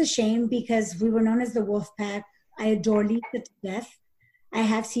 And it's a shame because we were known as the Wolf Pack. I adore Lisa to death. I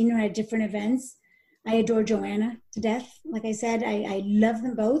have seen her at different events. I adore Joanna to death. Like I said, I love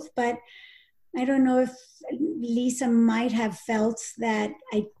them both, but I don't know if Lisa might have felt that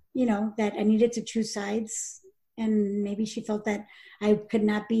that I needed to choose sides. And maybe she felt that I could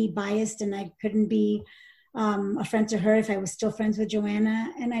not be biased and I couldn't be a friend to her if I was still friends with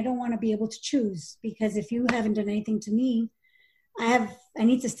Joanna. And I don't want to be able to choose, because if you haven't done anything to me, I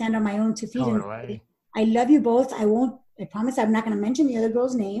need to stand on my own 2 feet. Totally. I love you both. I promise I'm not going to mention the other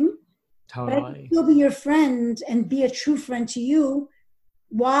girl's name. Totally. But I can still be your friend and be a true friend to you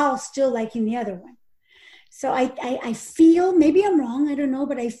while still liking the other one. So I feel, maybe I'm wrong, I don't know,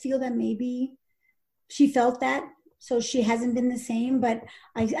 but I feel that maybe she felt that. So she hasn't been the same, but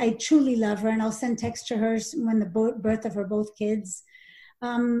I truly love her, and I'll send text to her when the birth of her both kids.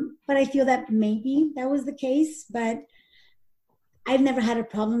 But I feel that maybe that was the case, but I've never had a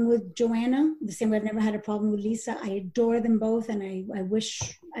problem with Joanna, the same way I've never had a problem with Lisa. I adore them both, and I wish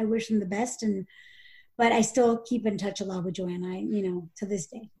them the best. But I still keep in touch a lot with Joanna, to this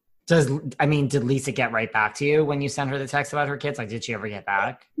day. Did Lisa get right back to you when you sent her the text about her kids? Like, did she ever get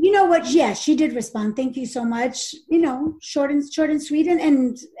back? You know what? Yeah, she did respond. Thank you so much. Short and sweet,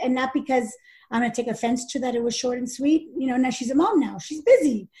 and not because I'm going to take offense to that. It was short and sweet. Now she's a mom now. She's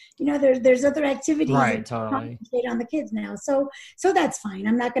busy. There's other activities. Right, totally. On the kids now. So that's fine.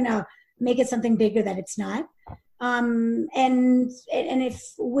 I'm not going to make it something bigger that it's not. And if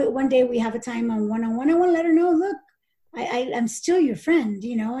one day we have a time on one-on-one, I want to let her know, look, I'm still your friend,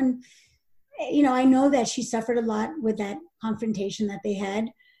 and, I know that she suffered a lot with that confrontation that they had.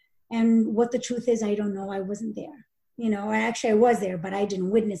 And what the truth is, I don't know. I wasn't there. Actually I was there, but I didn't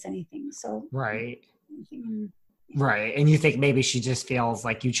witness anything. So. Right. Right. And you think maybe she just feels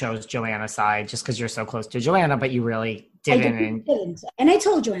like you chose Joanna's side just because you're so close to Joanna, but you really didn't. And I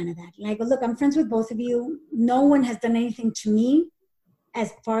told Joanna that. And I go, look, I'm friends with both of you. No one has done anything to me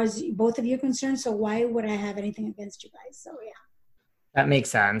as far as both of you are concerned. So why would I have anything against you guys? So yeah. That makes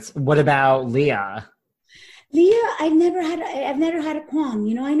sense. What about Leah? Leah, I've never had a qualm.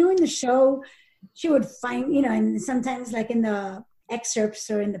 I know in the show she would find, and sometimes like in the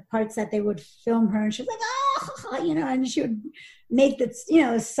excerpts or in the parts that they would film her, and she was like, and she would make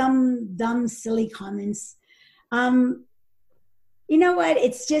some dumb, silly comments. You know what?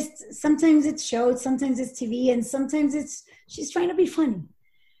 It's just, sometimes it's show, sometimes it's TV, and sometimes she's trying to be funny.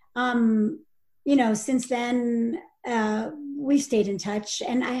 Since then, we've stayed in touch,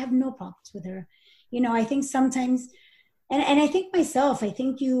 and I have no problems with her. I think sometimes, and I think myself, I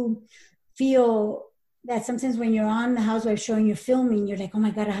think you feel that sometimes when you're on the Housewives show and you're filming, you're like, oh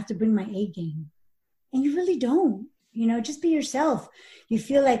my God, I have to bring my A game. And you really don't. Just be yourself. You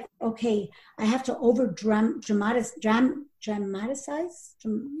feel like, okay, I have to dramatize. I don't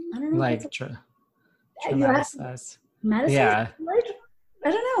know. Like dramatize. Yeah.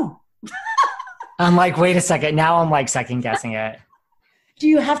 I don't know. I'm like, wait a second. Now I'm like second guessing it. Do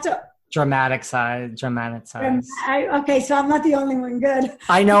you have to? Dramatize. Okay, so I'm not the only one. Good.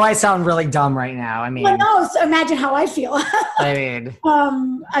 I know I sound really dumb right now. I mean, well, no. So imagine how I feel. I mean,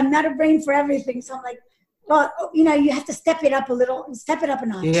 I'm not a brain for everything, so I'm like, well, you have to step it up a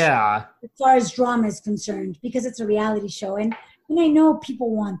notch. Yeah. As far as drama is concerned, because it's a reality show, and I know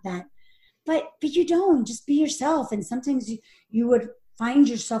people want that, but you don't. Just be yourself, and sometimes you would find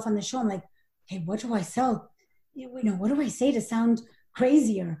yourself on the show. I'm like, okay, what do I sell? What do I say to sound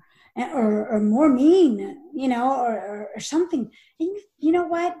crazier? Or more mean, or something. And you know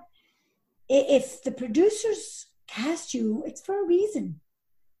what? If the producers cast you, it's for a reason.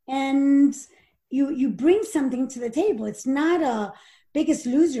 And you bring something to the table. It's not a Biggest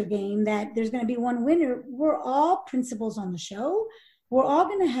Loser game that there's going to be one winner. We're all principals on the show. We're all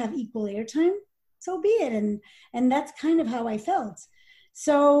going to have equal airtime. So be it. And that's kind of how I felt.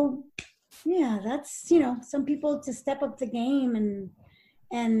 So yeah, that's, some people to step up the game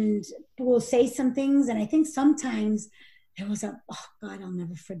and will say some things. And I think sometimes there was oh God, I'll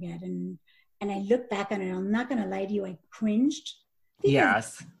never forget. And I look back on it, I'm not going to lie to you, I cringed.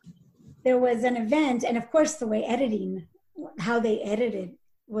 Yes. There was an event, and of course the way how they edited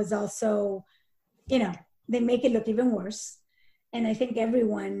was also, they make it look even worse. And I think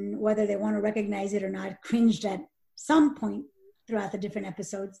everyone, whether they want to recognize it or not, cringed at some point throughout the different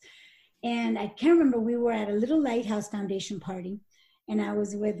episodes. And I can't remember, we were at a little Lighthouse Foundation party, and I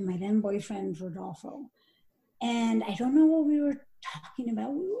was with my then boyfriend, Rodolfo. And I don't know what we were talking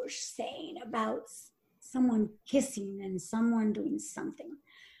about. We were saying about someone kissing and someone doing something.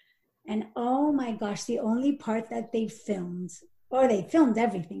 And oh my gosh, the only part that they filmed, or they filmed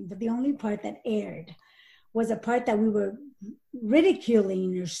everything, but the only part that aired was a part that we were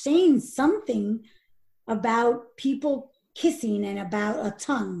ridiculing or saying something about people kissing and about a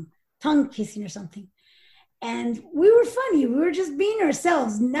tongue kissing or something. And we were funny. We were just being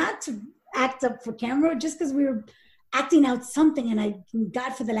ourselves, not to act up for camera, just because we were acting out something. And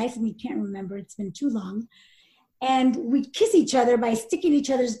God, for the life of me, can't remember. It's been too long. And we kiss each other by sticking each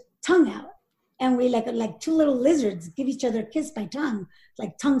other's tongue out. And we like two little lizards give each other a kiss by tongue,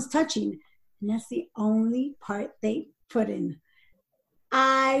 like tongues touching. And that's the only part they put in.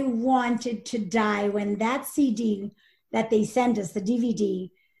 I wanted to die when that CD that they sent us, the DVD,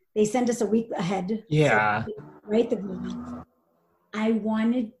 they sent us a week ahead. Yeah. So, right, the movie. I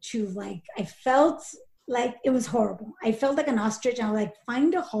wanted to I felt like it was horrible. I felt like an ostrich. I was like,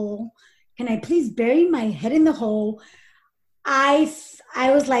 find a hole. Can I please bury my head in the hole? I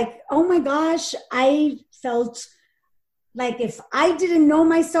was like, oh my gosh, I felt like if I didn't know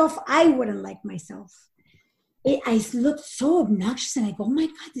myself, I wouldn't like myself. I looked so obnoxious, and I go, oh my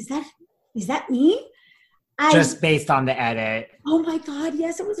God, is that me? Just based on the edit. Oh my God,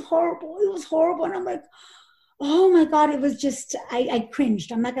 yes, it was horrible. It was horrible. And I'm like, oh my God, it was just, I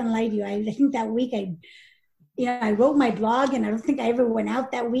cringed. I'm not going to lie to you. I think that week I wrote my blog, and I don't think I ever went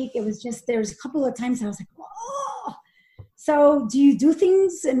out that week. It was just, there was a couple of times I was like, oh. So do you do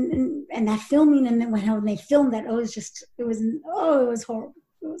things and that filming, and then when they filmed that, it was horrible.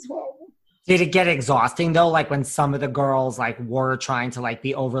 It was horrible. Did it get exhausting though? Like when some of the girls were trying to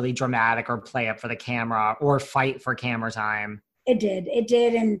be overly dramatic or play up for the camera or fight for camera time? It did.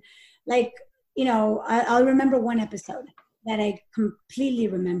 And I'll remember one episode that I completely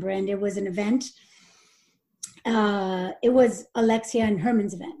remember, and it was an event. It was Alexia and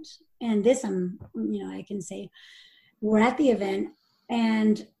Herman's event. And this, I can say, we're at the event,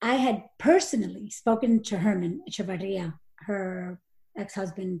 and I had personally spoken to Herman Echevarria, her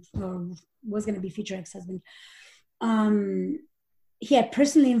ex-husband, or was going to be future ex-husband. He had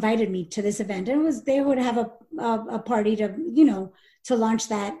personally invited me to this event, and they would have a party to launch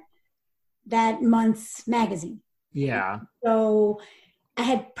that month's magazine. Yeah. So I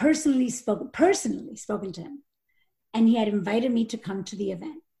had personally spoken to him, and he had invited me to come to the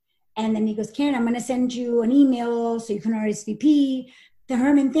event. And then he goes, Karen, I'm going to send you an email so you can RSVP. To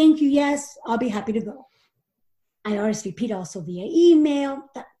Herman, thank you. Yes, I'll be happy to go. I RSVP'd also via email.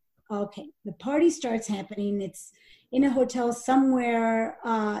 Okay, the party starts happening. It's in a hotel somewhere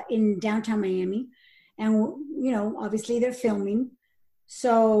in downtown Miami. And, obviously they're filming.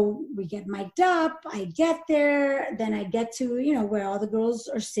 So we get mic'd up. I get there. Then I get to, where all the girls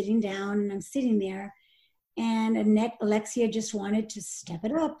are sitting down, and I'm sitting there. And Alexia just wanted to step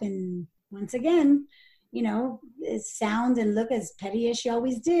it up. And once again, sound and look as petty as she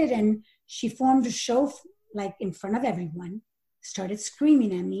always did. And she formed a show in front of everyone, started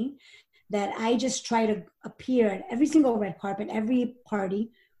screaming at me that I just try to appear at every single red carpet, every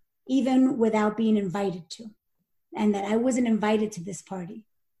party, even without being invited to. And that I wasn't invited to this party.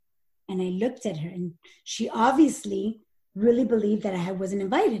 And I looked at her, and she obviously really believed that I wasn't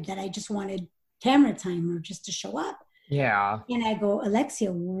invited, that I just wanted camera time or just to show up. Yeah. And I go,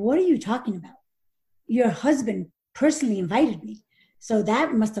 Alexia, what are you talking about? Your husband personally invited me. So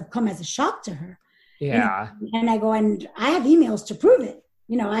that must have come as a shock to her. Yeah. And I go, and I have emails to prove it.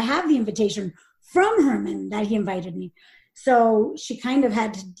 I have the invitation from Herman that he invited me. So she kind of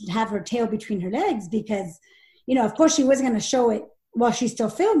had to have her tail between her legs because, of course she wasn't going to show it while she's still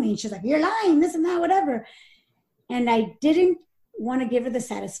filming. She's like, you're lying, this and that, whatever. And I didn't want to give her the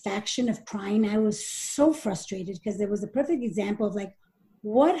satisfaction of crying. I was so frustrated because it was a perfect example of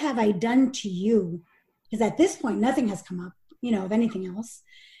what have I done to you? Because at this point, nothing has come up, of anything else.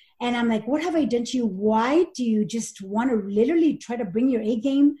 And I'm like, what have I done to you? Why do you just want to literally try to bring your A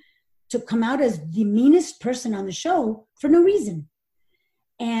game to come out as the meanest person on the show for no reason?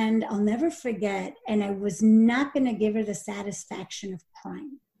 And I'll never forget, and I was not going to give her the satisfaction of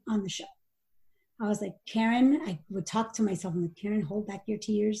crying on the show. I was like, Karen, I would talk to myself, I'm like, Karen, hold back your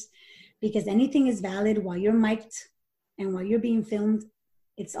tears, because anything is valid while you're mic'd and while you're being filmed.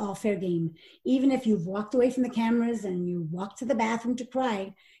 It's all fair game. Even if you've walked away from the cameras and you walk to the bathroom to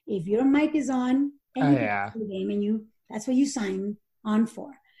cry, if your mic is on and the game, and that's what you sign on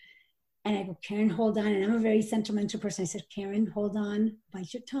for. And I go, Karen, hold on. And I'm a very sentimental person. I said, Karen, hold on,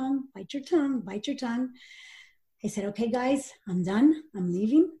 bite your tongue, bite your tongue, bite your tongue. I said, okay, guys, I'm done. I'm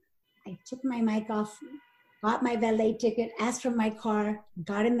leaving. I took my mic off, bought my valet ticket, asked for my car,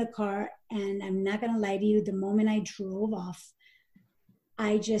 got in the car. And I'm not going to lie to you, the moment I drove off,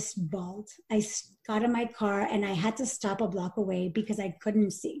 I just bawled. I got in my car and I had to stop a block away because I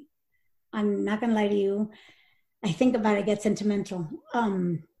couldn't see. I'm not going to lie to you. I think about it, I get sentimental.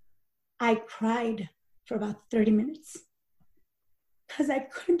 I cried for about 30 minutes because I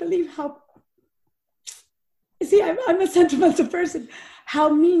couldn't believe how, see, I'm a sentimental person, how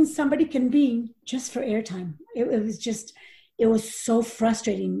mean somebody can be just for airtime. It was so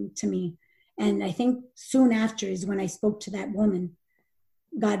frustrating to me. And I think soon after is when I spoke to that woman,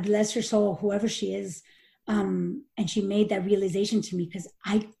 God bless her soul, whoever she is. And she made that realization to me because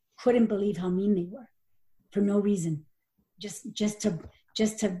I couldn't believe how mean they were for no reason. Just to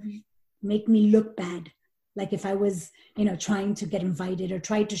make me look bad. Like if I was, trying to get invited or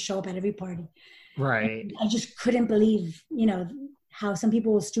tried to show up at every party. Right. And I just couldn't believe, how some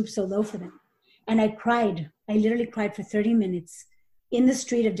people will stoop so low for them. And I cried. I literally cried for 30 minutes in the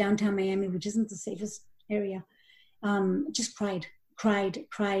street of downtown Miami, which isn't the safest area. Just cried.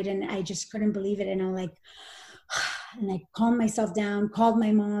 And I just couldn't believe it. And I'm like, and I calmed myself down, called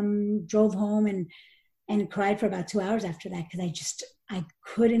my mom, drove home and cried for about 2 hours after that. Cause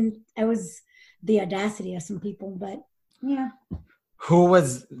I was the audacity of some people, but yeah. Who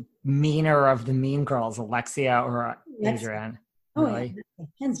was meaner of the mean girls, Alexia or Adrienne? Oh, really? Yeah.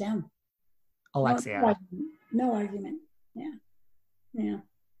 Hands down. Alexia. No argument. Yeah. Yeah.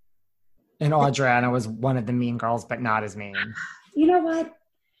 And Audriana was one of the mean girls, but not as mean. You know what?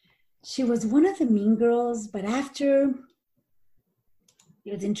 She was one of the mean girls, but it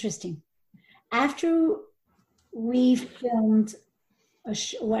was interesting. After we filmed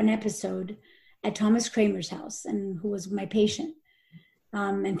one episode at Thomas Kramer's house, and who was my patient,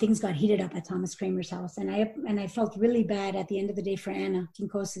 and things got heated up at Thomas Kramer's house, and I felt really bad at the end of the day for Anna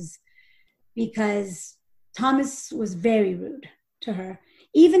Kinkosas, because Thomas was very rude to her,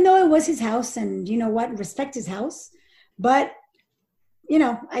 even though it was his house, and you know what, respect his house, but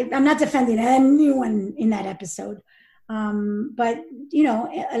I'm not defending anyone in that episode. But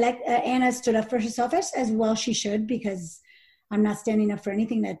Anna stood up for herself as well she should, because I'm not standing up for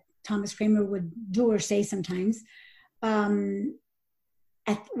anything that Thomas Kramer would do or say sometimes. When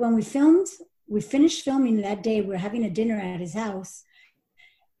we finished filming that day, we're having a dinner at his house,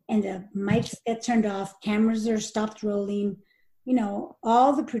 and the mics get turned off, cameras are stopped rolling,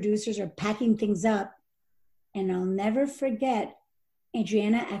 all the producers are packing things up. And I'll never forget,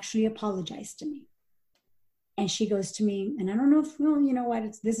 Adriana actually apologized to me. And she goes to me, and I don't know if,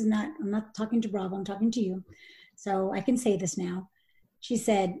 I'm not talking to Bravo, I'm talking to you. So I can say this now. She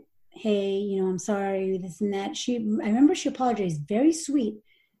said, hey, I'm sorry, this and that. I remember she apologized, very sweet.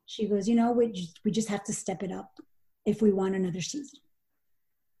 She goes, we just have to step it up if we want another season.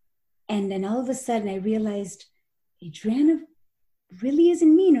 And then all of a sudden I realized Adriana really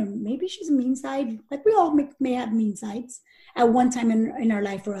isn't mean, or maybe she's a mean side. Like we all may have mean sides at one time in our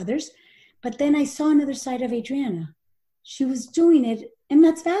life or others. But then I saw another side of Adriana. She was doing it, and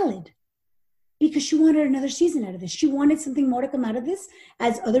that's valid, because she wanted another season out of this. She wanted something more to come out of this,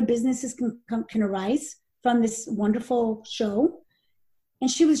 as other businesses can arise from this wonderful show. And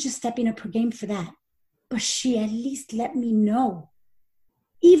she was just stepping up her game for that. But she at least let me know,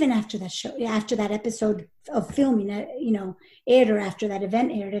 even after that show, after that episode of filming, aired, or after that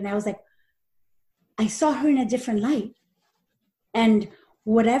event aired. And I was like, I saw her in a different light. And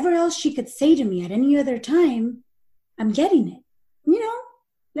whatever else she could say to me at any other time, I'm getting it.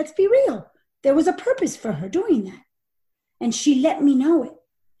 Let's be real. There was a purpose for her doing that. And she let me know it.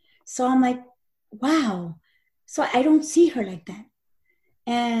 So I'm like, wow. So I don't see her like that.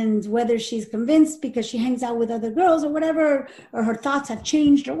 And whether she's convinced because she hangs out with other girls or whatever, or her thoughts have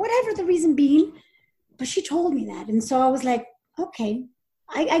changed or whatever the reason being, but she told me that. And so I was like, okay,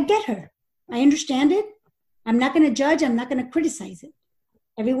 I get her. I understand it. I'm not going to judge. I'm not going to criticize it.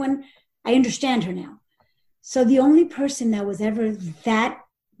 I understand her now. So the only person that was ever that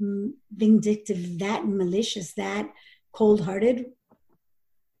vindictive, that malicious, that cold-hearted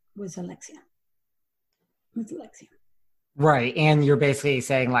was Alexia. Right. And you're basically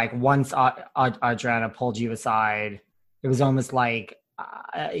saying like once Adriana pulled you aside, it was almost like,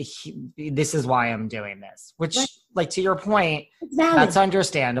 this is why I'm doing this, which like to your point, that's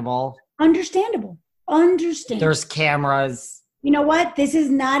understandable. Understandable. There's cameras. You know what? This is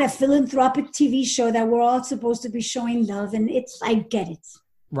not a philanthropic TV show that we're all supposed to be showing love. And I get it.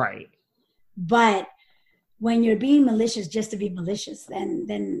 Right. But when you're being malicious just to be malicious,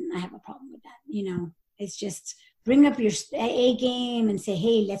 then I have a problem with that. You know, it's just bring up your A game and say,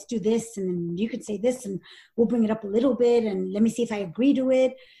 hey, let's do this. And then you could say this and we'll bring it up a little bit. And let me see if I agree to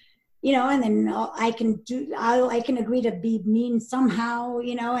it, you know, and then I can agree to be mean somehow,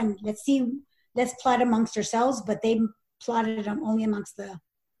 you know, and let's plot amongst ourselves, but they plotted only amongst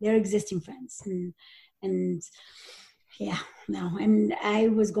their existing friends. And yeah, no. And I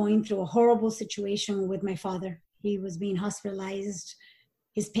was going through a horrible situation with my father. He was being hospitalized,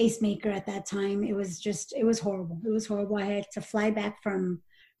 his pacemaker at that time. It was horrible. It was horrible. I had to fly back from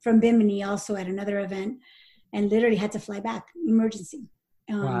Bimini also at another event and literally had to fly back, emergency.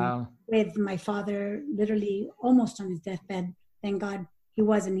 Wow. With my father literally almost on his deathbed. Thank God he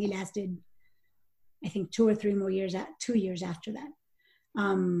wasn't. He lasted, I think, 2 or 3 more years, 2 years after that.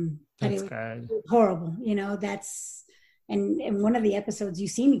 But it was horrible. You know, and in one of the episodes, you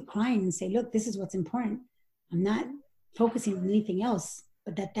see me crying and say, look, this is what's important. I'm not focusing on anything else,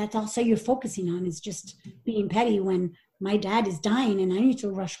 but that's also you're focusing on is just being petty when my dad is dying and I need to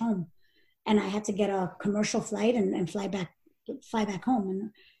rush home. And I had to get a commercial flight and fly back home.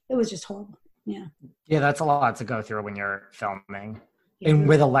 And it was just horrible. Yeah. Yeah. That's a lot to go through when you're filming. And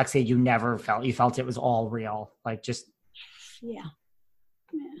with Alexia, you felt it was all real. Like just. Yeah.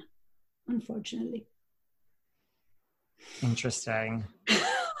 Unfortunately. Interesting.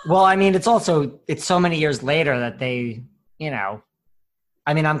 Well, I mean, it's so many years later that they, you know,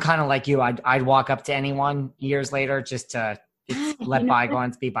 I mean, I'm kind of like you. I'd walk up to anyone years later just to let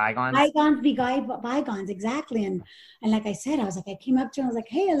bygones be bygones. Bygones be bygones, exactly. And like I said, I was like, I came up to her, I was like,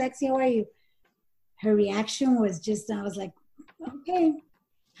 hey, Alexia, how are you? Her reaction was just, I was like, okay,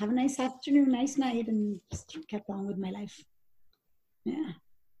 have a nice afternoon, nice night, and just kept on with my life. Yeah.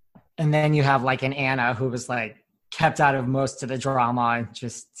 And then you have like an Anna who was like kept out of most of the drama and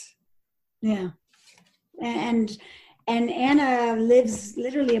just. Yeah. And Anna lives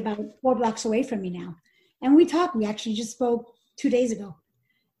literally about 4 blocks away from me now. And we actually just spoke 2 days ago.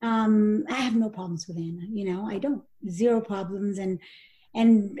 I have no problems with Anna, you know, I don't, 0 problems. And,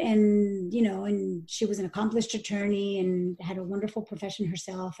 you know, and she was an accomplished attorney and had a wonderful profession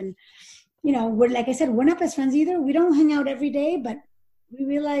herself. And, you know, like I said, we're not best friends either. We don't hang out every day, but we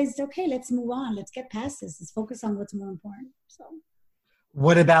realized, okay, let's move on. Let's get past this. Let's focus on what's more important. So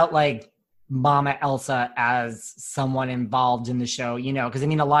what about like Mama Elsa as someone involved in the show, you know, because I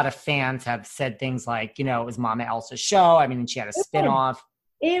mean, a lot of fans have said things like, you know, it was Mama Elsa's show. I mean, she had a spinoff.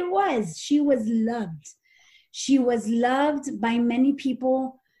 It was. She was loved. She was loved by many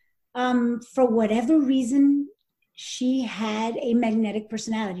people. For whatever reason, she had a magnetic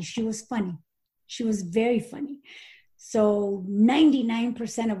personality. She was funny. She was very funny. So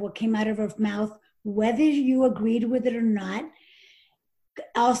 99% of what came out of her mouth, whether you agreed with it or not,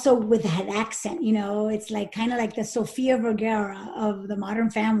 also with that accent, you know, it's like kind of like the Sofia Vergara of the Modern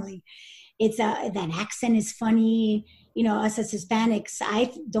Family. It's that accent is funny. You know, us as Hispanics,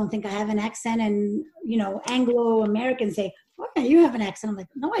 I don't think I have an accent, and you know, Anglo-Americans say, "Oh, you have an accent." I'm like,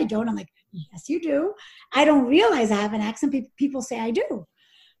 "No, I don't." I'm like, "Yes, you do." I don't realize I have an accent. People say I do.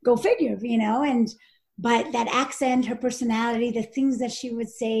 Go figure, you know. But that accent, her personality, the things that she would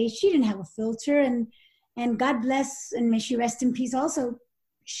say, she didn't have a filter, and God bless and may she rest in peace. Also,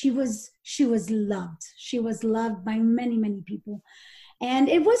 she was loved. She was loved by many, many people, and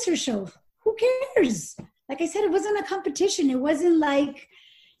it was her show. Who cares? Like I said, it wasn't a competition. It wasn't like,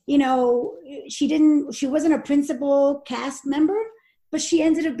 you know, she wasn't a principal cast member, but she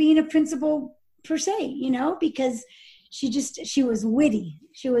ended up being a principal per se, you know, because she was witty.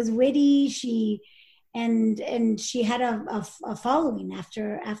 She was witty. And she had a following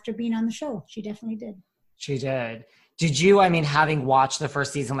after being on the show. She definitely did. She did. Did you, I mean, having watched the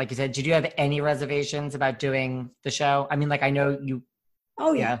first season, like you said, did you have any reservations about doing the show? I mean, like, I know you.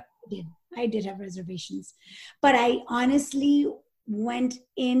 Oh, yeah. I did have reservations. But I honestly went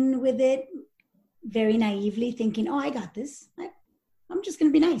in with it very naively thinking, oh, I got this. I'm just going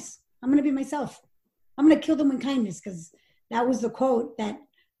to be nice. I'm going to be myself. I'm going to kill them with kindness, because that was the quote that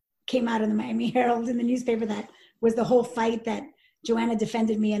came out of the Miami Herald in the newspaper. That was the whole fight that Joanna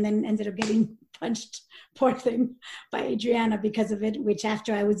defended me and then ended up getting punched, poor thing, by Adriana because of it, which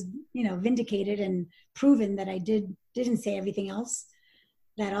after I was, vindicated and proven that I didn't say everything else,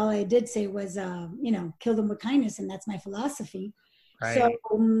 that all I did say was, kill them with kindness. And that's my philosophy. Right. So,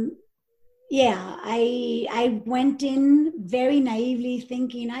 I went in very naively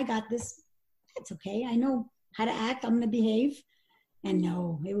thinking, I got this. It's okay. I know how to act. I'm going to behave. And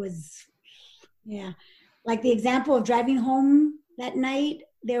no, it was, like the example of driving home that night,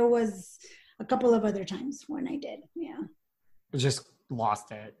 there was a couple of other times when I did. Yeah. Just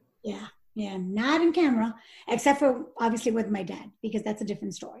lost it. Yeah. Yeah. Not in camera, except for obviously with my dad, because that's a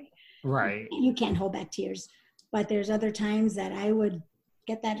different story. Right. You can't hold back tears. But there's other times that I would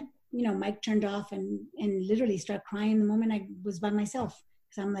get that, mic turned off and literally start crying the moment I was by myself.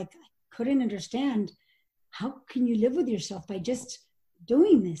 Because I'm like, I couldn't understand. How can you live with yourself by just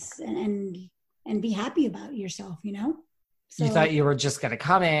doing this and be happy about yourself, So, you thought you were just going to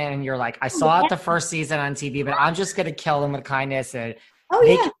come in and you're like, I saw it the first season on TV, but I'm just going to kill them with kindness and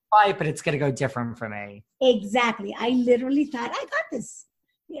make it fight, but it's going to go different for me. Exactly. I literally thought, I got this.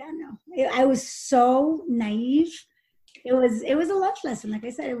 Yeah, no. I was so naive. It was a life lesson. Like I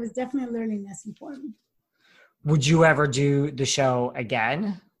said, it was definitely a learning lesson for me. Would you ever do the show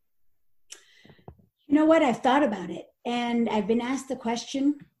again? You know what? I've thought about it and I've been asked the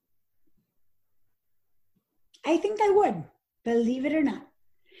question. I think I would, believe it or not,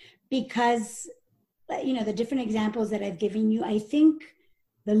 because, the different examples that I've given you, I think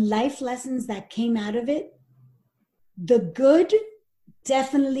the life lessons that came out of it, the good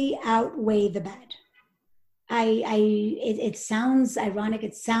definitely outweigh the bad. It sounds ironic.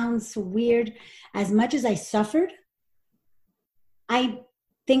 It sounds weird. As much as I suffered, I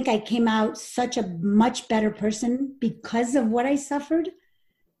think I came out such a much better person because of what I suffered.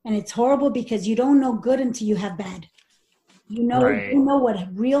 And it's horrible because you don't know good until you have bad. You know what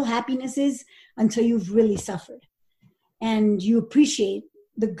real happiness is until you've really suffered. And you appreciate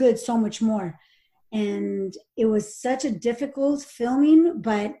the good so much more. And it was such a difficult filming,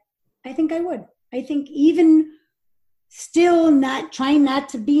 but I think I would. I think even still trying not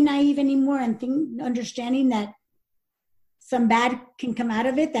to be naive anymore and understanding that some bad can come out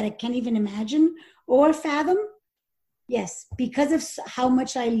of it that I can't even imagine or fathom. Yes, because of how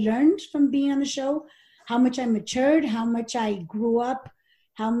much I learned from being on the show, how much I matured, how much I grew up,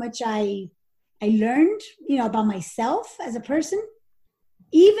 how much I learned, about myself as a person,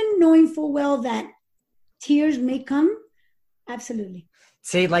 even knowing full well that tears may come. Absolutely.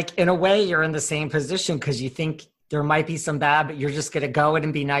 See, like in a way you're in the same position because you think there might be some bad, but you're just going to go in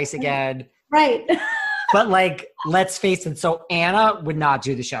and be nice again. Right. But let's face it. So Anna would not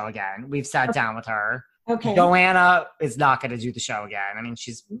do the show again. We've sat down with her. Okay. Joanna is not going to do the show again.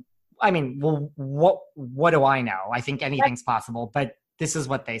 What do I know? I think anything's possible, but this is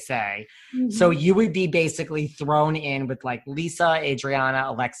what they say. Mm-hmm. So you would be basically thrown in with Lisa, Adriana,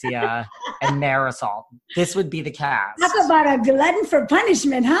 Alexia, and Marisol. This would be the cast. Talk about a glutton for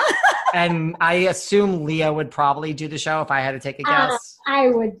punishment, huh? And I assume Leah would probably do the show if I had to take a guess. I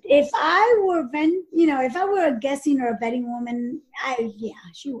would. If I were if I were a guessing or a betting woman,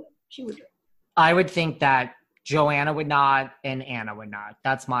 she would. She would do it. I would think that Joanna would not and Anna would not.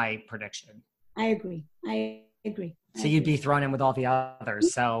 That's my prediction. I agree. So you'd be thrown in with all the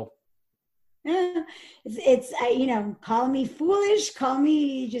others. So it's call me foolish, call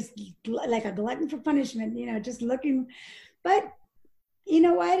me just like a glutton for punishment, just looking. But you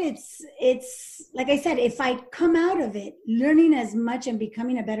know what? It's like I said, if I come out of it learning as much and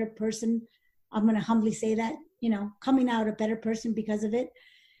becoming a better person, I'm going to humbly say that, coming out a better person because of it.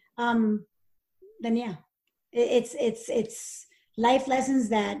 Then yeah, it's life lessons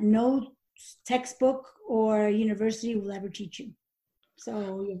that no textbook or university will ever teach you.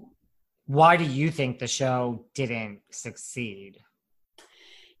 So yeah. Why do you think the show didn't succeed?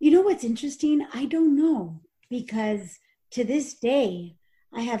 You know what's interesting? I don't know, because to this day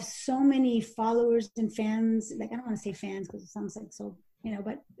I have so many followers and fans. I don't want to say fans because it sounds like so,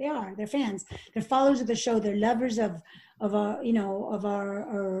 but they're fans. They're followers of the show. They're lovers of our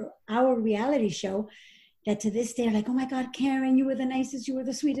reality show, that to this day are like, oh my God, Karen, you were the nicest, you were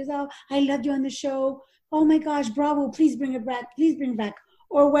the sweetest. Oh, I loved you on the show. Oh my gosh, bravo, please bring it back. Please bring it back.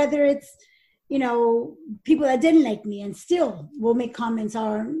 Or whether it's, people that didn't like me and still will make comments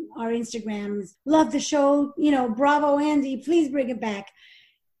on our Instagrams. Love the show, bravo, Andy, please bring it back.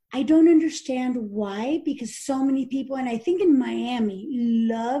 I don't understand why, because so many people, and I think in Miami,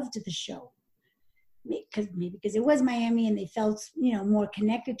 loved the show. Maybe because it was Miami and they felt, more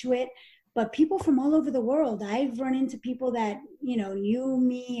connected to it. But people from all over the world, I've run into people that, knew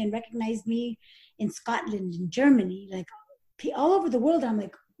me and recognized me in Scotland and Germany, all over the world. I'm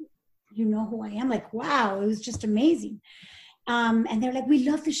like, you know who I am? Like, wow, it was just amazing. And they're like, we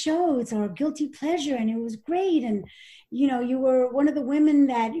love the show. It's our guilty pleasure. And it was great. And, you know, you were one of the women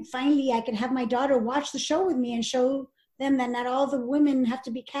that finally I could have my daughter watch the show with me and show them that not all the women have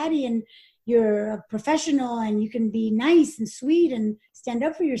to be catty, and you're a professional and you can be nice and sweet and stand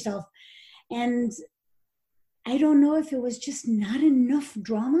up for yourself. And I don't know if it was just not enough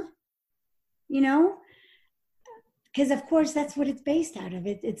drama, you know, because of course that's what it's based out of.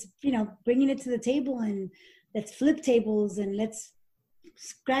 It's, you know, bringing it to the table, and let's flip tables and let's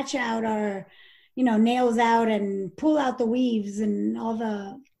scratch out our, you know, nails out and pull out the weaves and all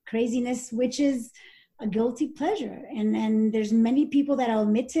the craziness, which is a guilty pleasure. And there's many people that will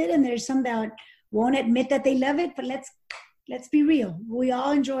admit it, and there's some that won't admit that they love it, but let's be real. We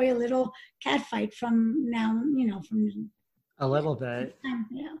all enjoy a little cat fight from now, you know, from a little bit.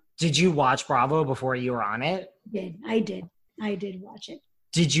 Yeah. Did you watch Bravo before you were on it? I did watch it.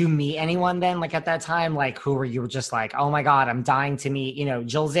 Did you meet anyone then, like at that time, like who were you just like, oh my God, I'm dying to meet, you know,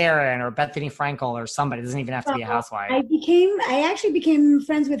 Jill Zarin or Bethany Frankel or somebody? It doesn't even have to be a housewife. I actually became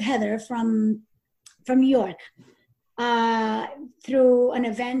friends with Heather from New York through an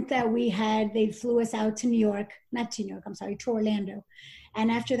event that we had. They flew us out to to Orlando.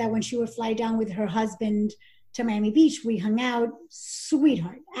 And after that, when she would fly down with her husband to Miami Beach, we hung out.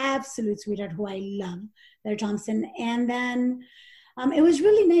 Sweetheart, absolute sweetheart, who I love, Heather Thompson. And then it was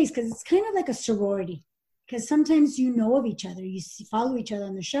really nice because it's kind of like a sorority, because sometimes you know of each other, follow each other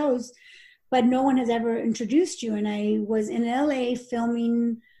on the shows, but no one has ever introduced you. And I was in LA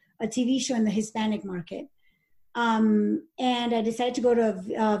filming a TV show in the Hispanic market. And I decided to go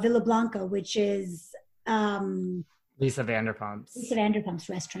to Villa Blanca, which is Lisa Vanderpump's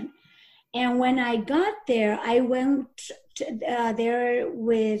restaurant. And when I got there, I went there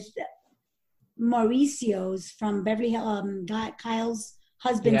with Mauricio's from Beverly Hills, Kyle's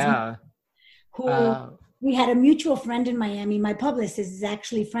husband, who we had a mutual friend in Miami. My publicist is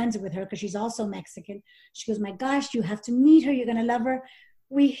actually friends with her because she's also Mexican. She goes, my gosh, you have to meet her. You're going to love her.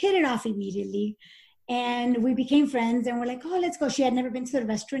 We hit it off immediately, and we became friends, and we're like, oh, let's go. She had never been to the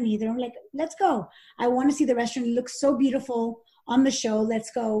restaurant either. And we're like, let's go. I want to see the restaurant. It looks so beautiful on the show.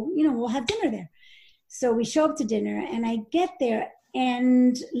 Let's go. You know, we'll have dinner there. So we show up to dinner, and I get there,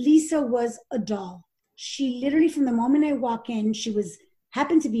 and Lisa was a doll. She literally, from the moment I walk in,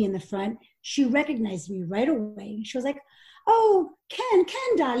 happened to be in the front. She recognized me right away. She was like, oh, Ken,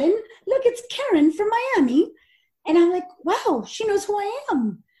 darling, look, it's Karen from Miami. And I'm like, wow, she knows who I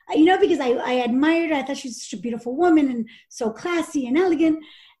am. You know, because I admired her. I thought she was such a beautiful woman and so classy and elegant.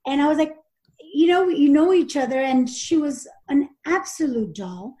 And I was like, you know each other. And she was an absolute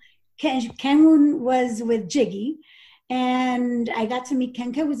doll. Ken was with Jiggy. And I got to meet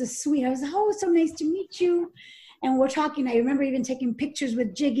Ken. Ken was a sweet. I was like, oh, it's so nice to meet you. And we're talking. I remember even taking pictures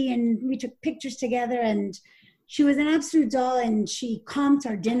with Jiggy, and we took pictures together. And she was an absolute doll, and she comped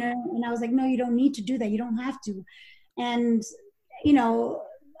our dinner. And I was like, no, you don't need to do that. You don't have to. And, you know,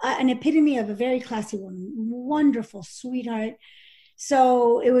 an epitome of a very classy woman, wonderful, sweetheart.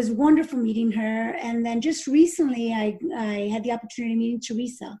 So it was wonderful meeting her. And then just recently, I had the opportunity of meeting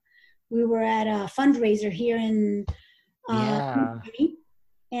Teresa. We were at a fundraiser here in Miami.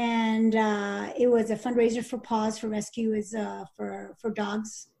 And it was a fundraiser for Paws for Rescue, for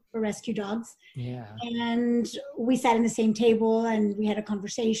dogs, for rescue dogs. Yeah. And we sat in the same table and we had a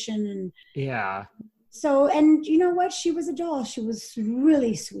conversation. And yeah. So, and you know what? She was a doll. She was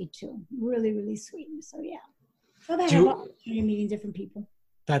really sweet too. Really, really sweet. So yeah. So that I've opportunity meeting different people.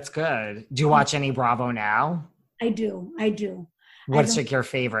 That's good. Do you watch any Bravo now? I do. What's like your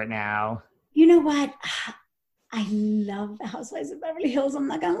favorite now? You know what? I love the Housewives of Beverly Hills. I'm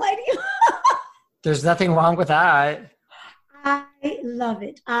not going to lie to you. There's nothing wrong with that. I love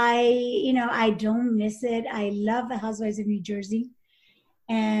it. I don't miss it. I love the Housewives of New Jersey.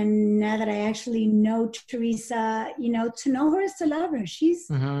 And now that I actually know Teresa, to know her is to love her. She's,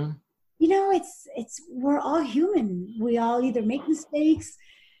 we're all human. We all either make mistakes.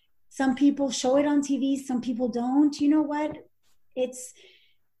 Some people show it on TV. Some people don't. You know what?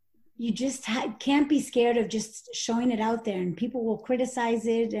 You just can't be scared of just showing it out there, and people will criticize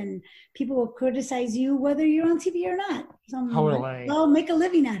it, and people will criticize you whether you're on TV or not. Totally. They'll make a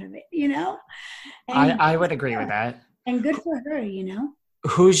living out of it, And, I would agree with that. And good for her,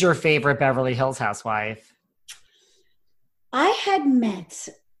 Who's your favorite Beverly Hills housewife? I had met,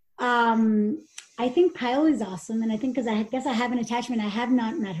 I think Kyle is awesome, and I think because I guess I have an attachment, I have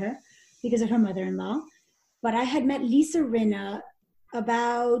not met her because of her mother-in-law, but I had met Lisa Rinna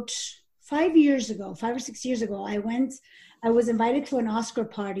about 5 or 6 years ago. I was invited to an Oscar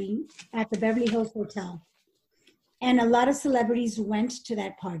party at the Beverly Hills Hotel. And a lot of celebrities went to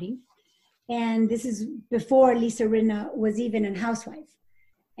that party. And this is before Lisa Rinna was even a housewife.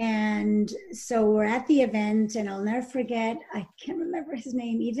 And so we're at the event, and I'll never forget, I can't remember his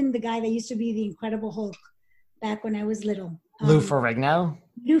name, even the guy that used to be the Incredible Hulk back when I was little. Lou Ferrigno?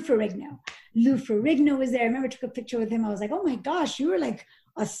 Lou Ferrigno. Lou Ferrigno was there. I remember I took a picture with him. I was like, oh my gosh, you were like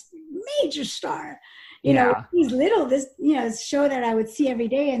a major star. You know, he's little, this, you know, show that I would see every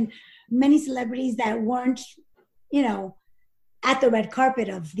day. And many celebrities that weren't, you know, at the red carpet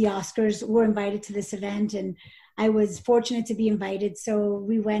of the Oscars were invited to this event. And I was fortunate to be invited. So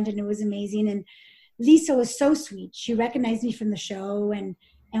we went, and it was amazing. And Lisa was so sweet. She recognized me from the show, and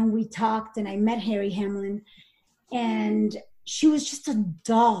we talked, and I met Harry Hamlin, and she was just a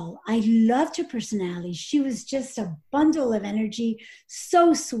doll. I loved her personality. She was just a bundle of energy,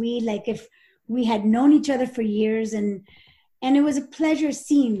 so sweet. Like if we had known each other for years, and it was a pleasure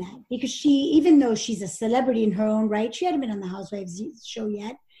seeing that, because she, even though she's a celebrity in her own right, she hadn't been on the Housewives show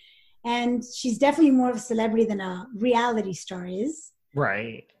yet. And she's definitely more of a celebrity than a reality star is.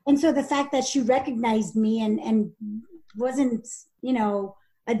 Right. And so the fact that she recognized me and wasn't, you know,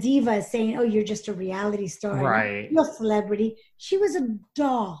 a diva saying, oh, you're just a reality star. Right. You're a celebrity. She was a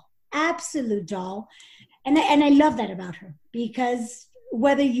doll, absolute doll. And I love that about her, because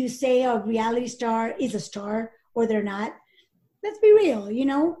whether you say a reality star is a star or they're not, let's be real, you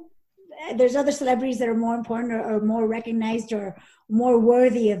know, there's other celebrities that are more important or more recognized or more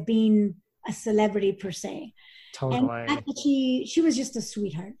worthy of being a celebrity per se. Totally. And the fact that she was just a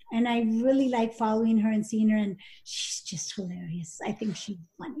sweetheart, and I really like following her and seeing her, and she's just hilarious. I think she's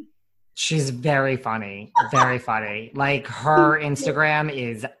funny. She's very funny, very funny. Like her Instagram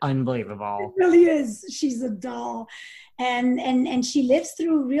is unbelievable. It really is. She's a doll, and she lives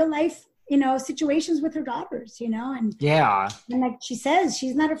through real life, you know, situations with her daughters, you know, and like she says,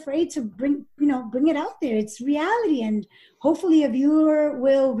 she's not afraid to bring it out there. It's reality, and hopefully a viewer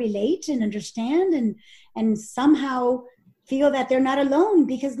will relate and understand and somehow feel that they're not alone,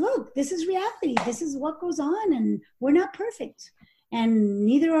 because look, this is reality. This is what goes on, and we're not perfect, and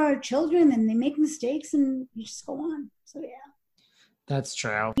neither are our children, and they make mistakes, and you just go on. So yeah. That's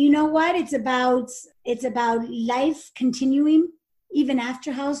true. You know what? It's about life continuing even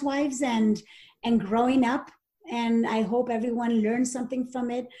after Housewives and growing up. And I hope everyone learns something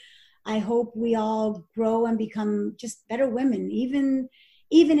from it. I hope we all grow and become just better women, even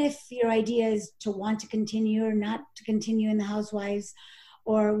if your idea is to want to continue or not to continue in the Housewives,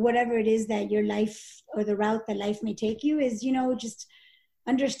 or whatever it is that your life or the route that life may take you is, you know, just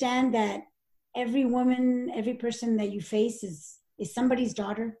understand that every woman, every person that you face is somebody's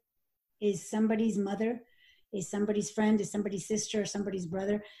daughter, is somebody's mother, is somebody's friend, is somebody's sister, or somebody's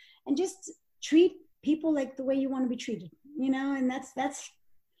brother, and just treat people like the way you want to be treated, you know. And that's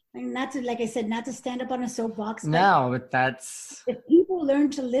not to, like I said, not to stand up on a soapbox. No, but that's, if people learn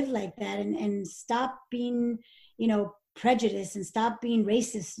to live like that and stop being, you know, prejudiced, and stop being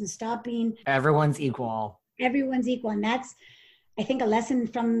racist, and stop being, everyone's equal. And that's, I think, a lesson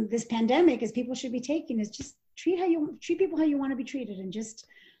from this pandemic is people should be taking, is just treat people how you want to be treated, and just,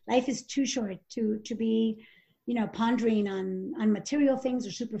 life is too short to be, you know, pondering on material things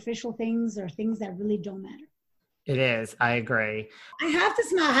or superficial things or things that really don't matter. It is. I agree. I have to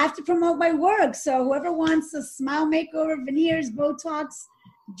smile. I have to promote my work. So whoever wants a smile makeover, veneers, Botox,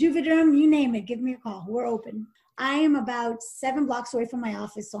 Juvederm, you name it, give me a call. We're open. I am about 7 blocks away from my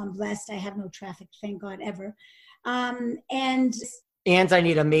office, so I'm blessed. I have no traffic, thank God, ever. And I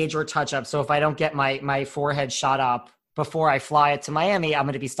need a major touch-up. So if I don't get my forehead shot up before I fly it to Miami, I'm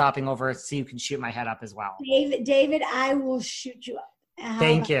going to be stopping over so you can shoot my head up as well. David, I will shoot you up.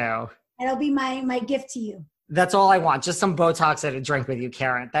 Thank you. That'll be my gift to you. That's all I want. Just some Botox and a drink with you,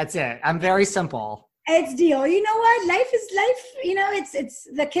 Karen. That's it. I'm very simple. It's deal. You know what? Life is life. You know, it's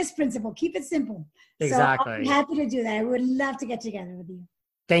the KISS principle. Keep it simple. Exactly. So I'm happy to do that. I would love to get together with you.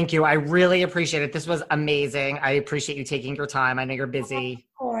 Thank you. I really appreciate it. This was amazing. I appreciate you taking your time. I know you're busy.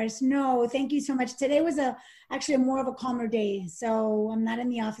 Of course. No, thank you so much. Today was actually more of a calmer day. So I'm not in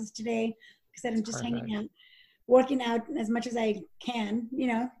the office today because I'm just hanging out, working out as much as I can, you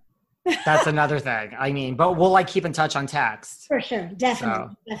know. That's another thing. I mean, but we'll keep in touch on text. For sure.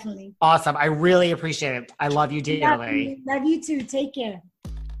 Definitely. Definitely. Awesome. I really appreciate it. I love you dearly. Love you too. Take care.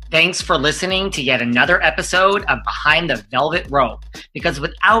 Thanks for listening to yet another episode of Behind the Velvet Rope. Because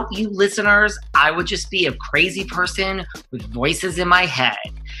without you listeners, I would just be a crazy person with voices in my head.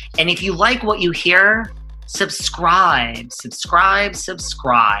 And if you like what you hear, subscribe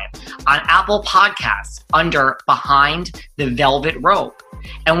on Apple Podcasts under Behind the Velvet Rope.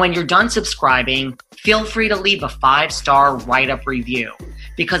 And when you're done subscribing, feel free to leave a 5-star write-up review,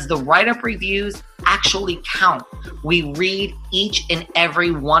 because the write-up reviews actually count. We read each and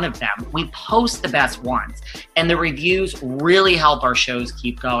every one of them. We post the best ones, and the reviews really help our shows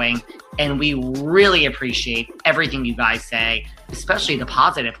keep going. And we really appreciate everything you guys say, especially the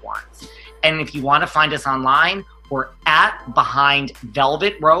positive ones. And if you want to find us online, we're at Behind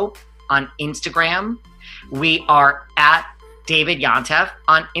Velvet Rope on Instagram. We are at David Yontef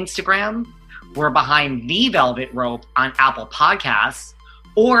on Instagram. We're Behind the Velvet Rope on Apple Podcasts.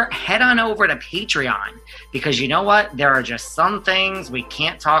 Or head on over to Patreon, because you know what? There are just some things we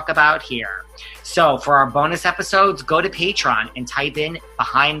can't talk about here. So for our bonus episodes, go to Patreon and type in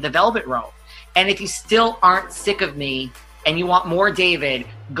Behind the Velvet Rope. And if you still aren't sick of me and you want more David,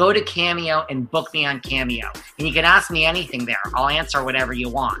 go to Cameo and book me on Cameo. And you can ask me anything there. I'll answer whatever you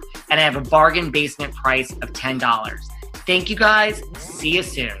want. And I have a bargain basement price of $10. Thank you guys. See you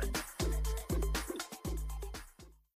soon.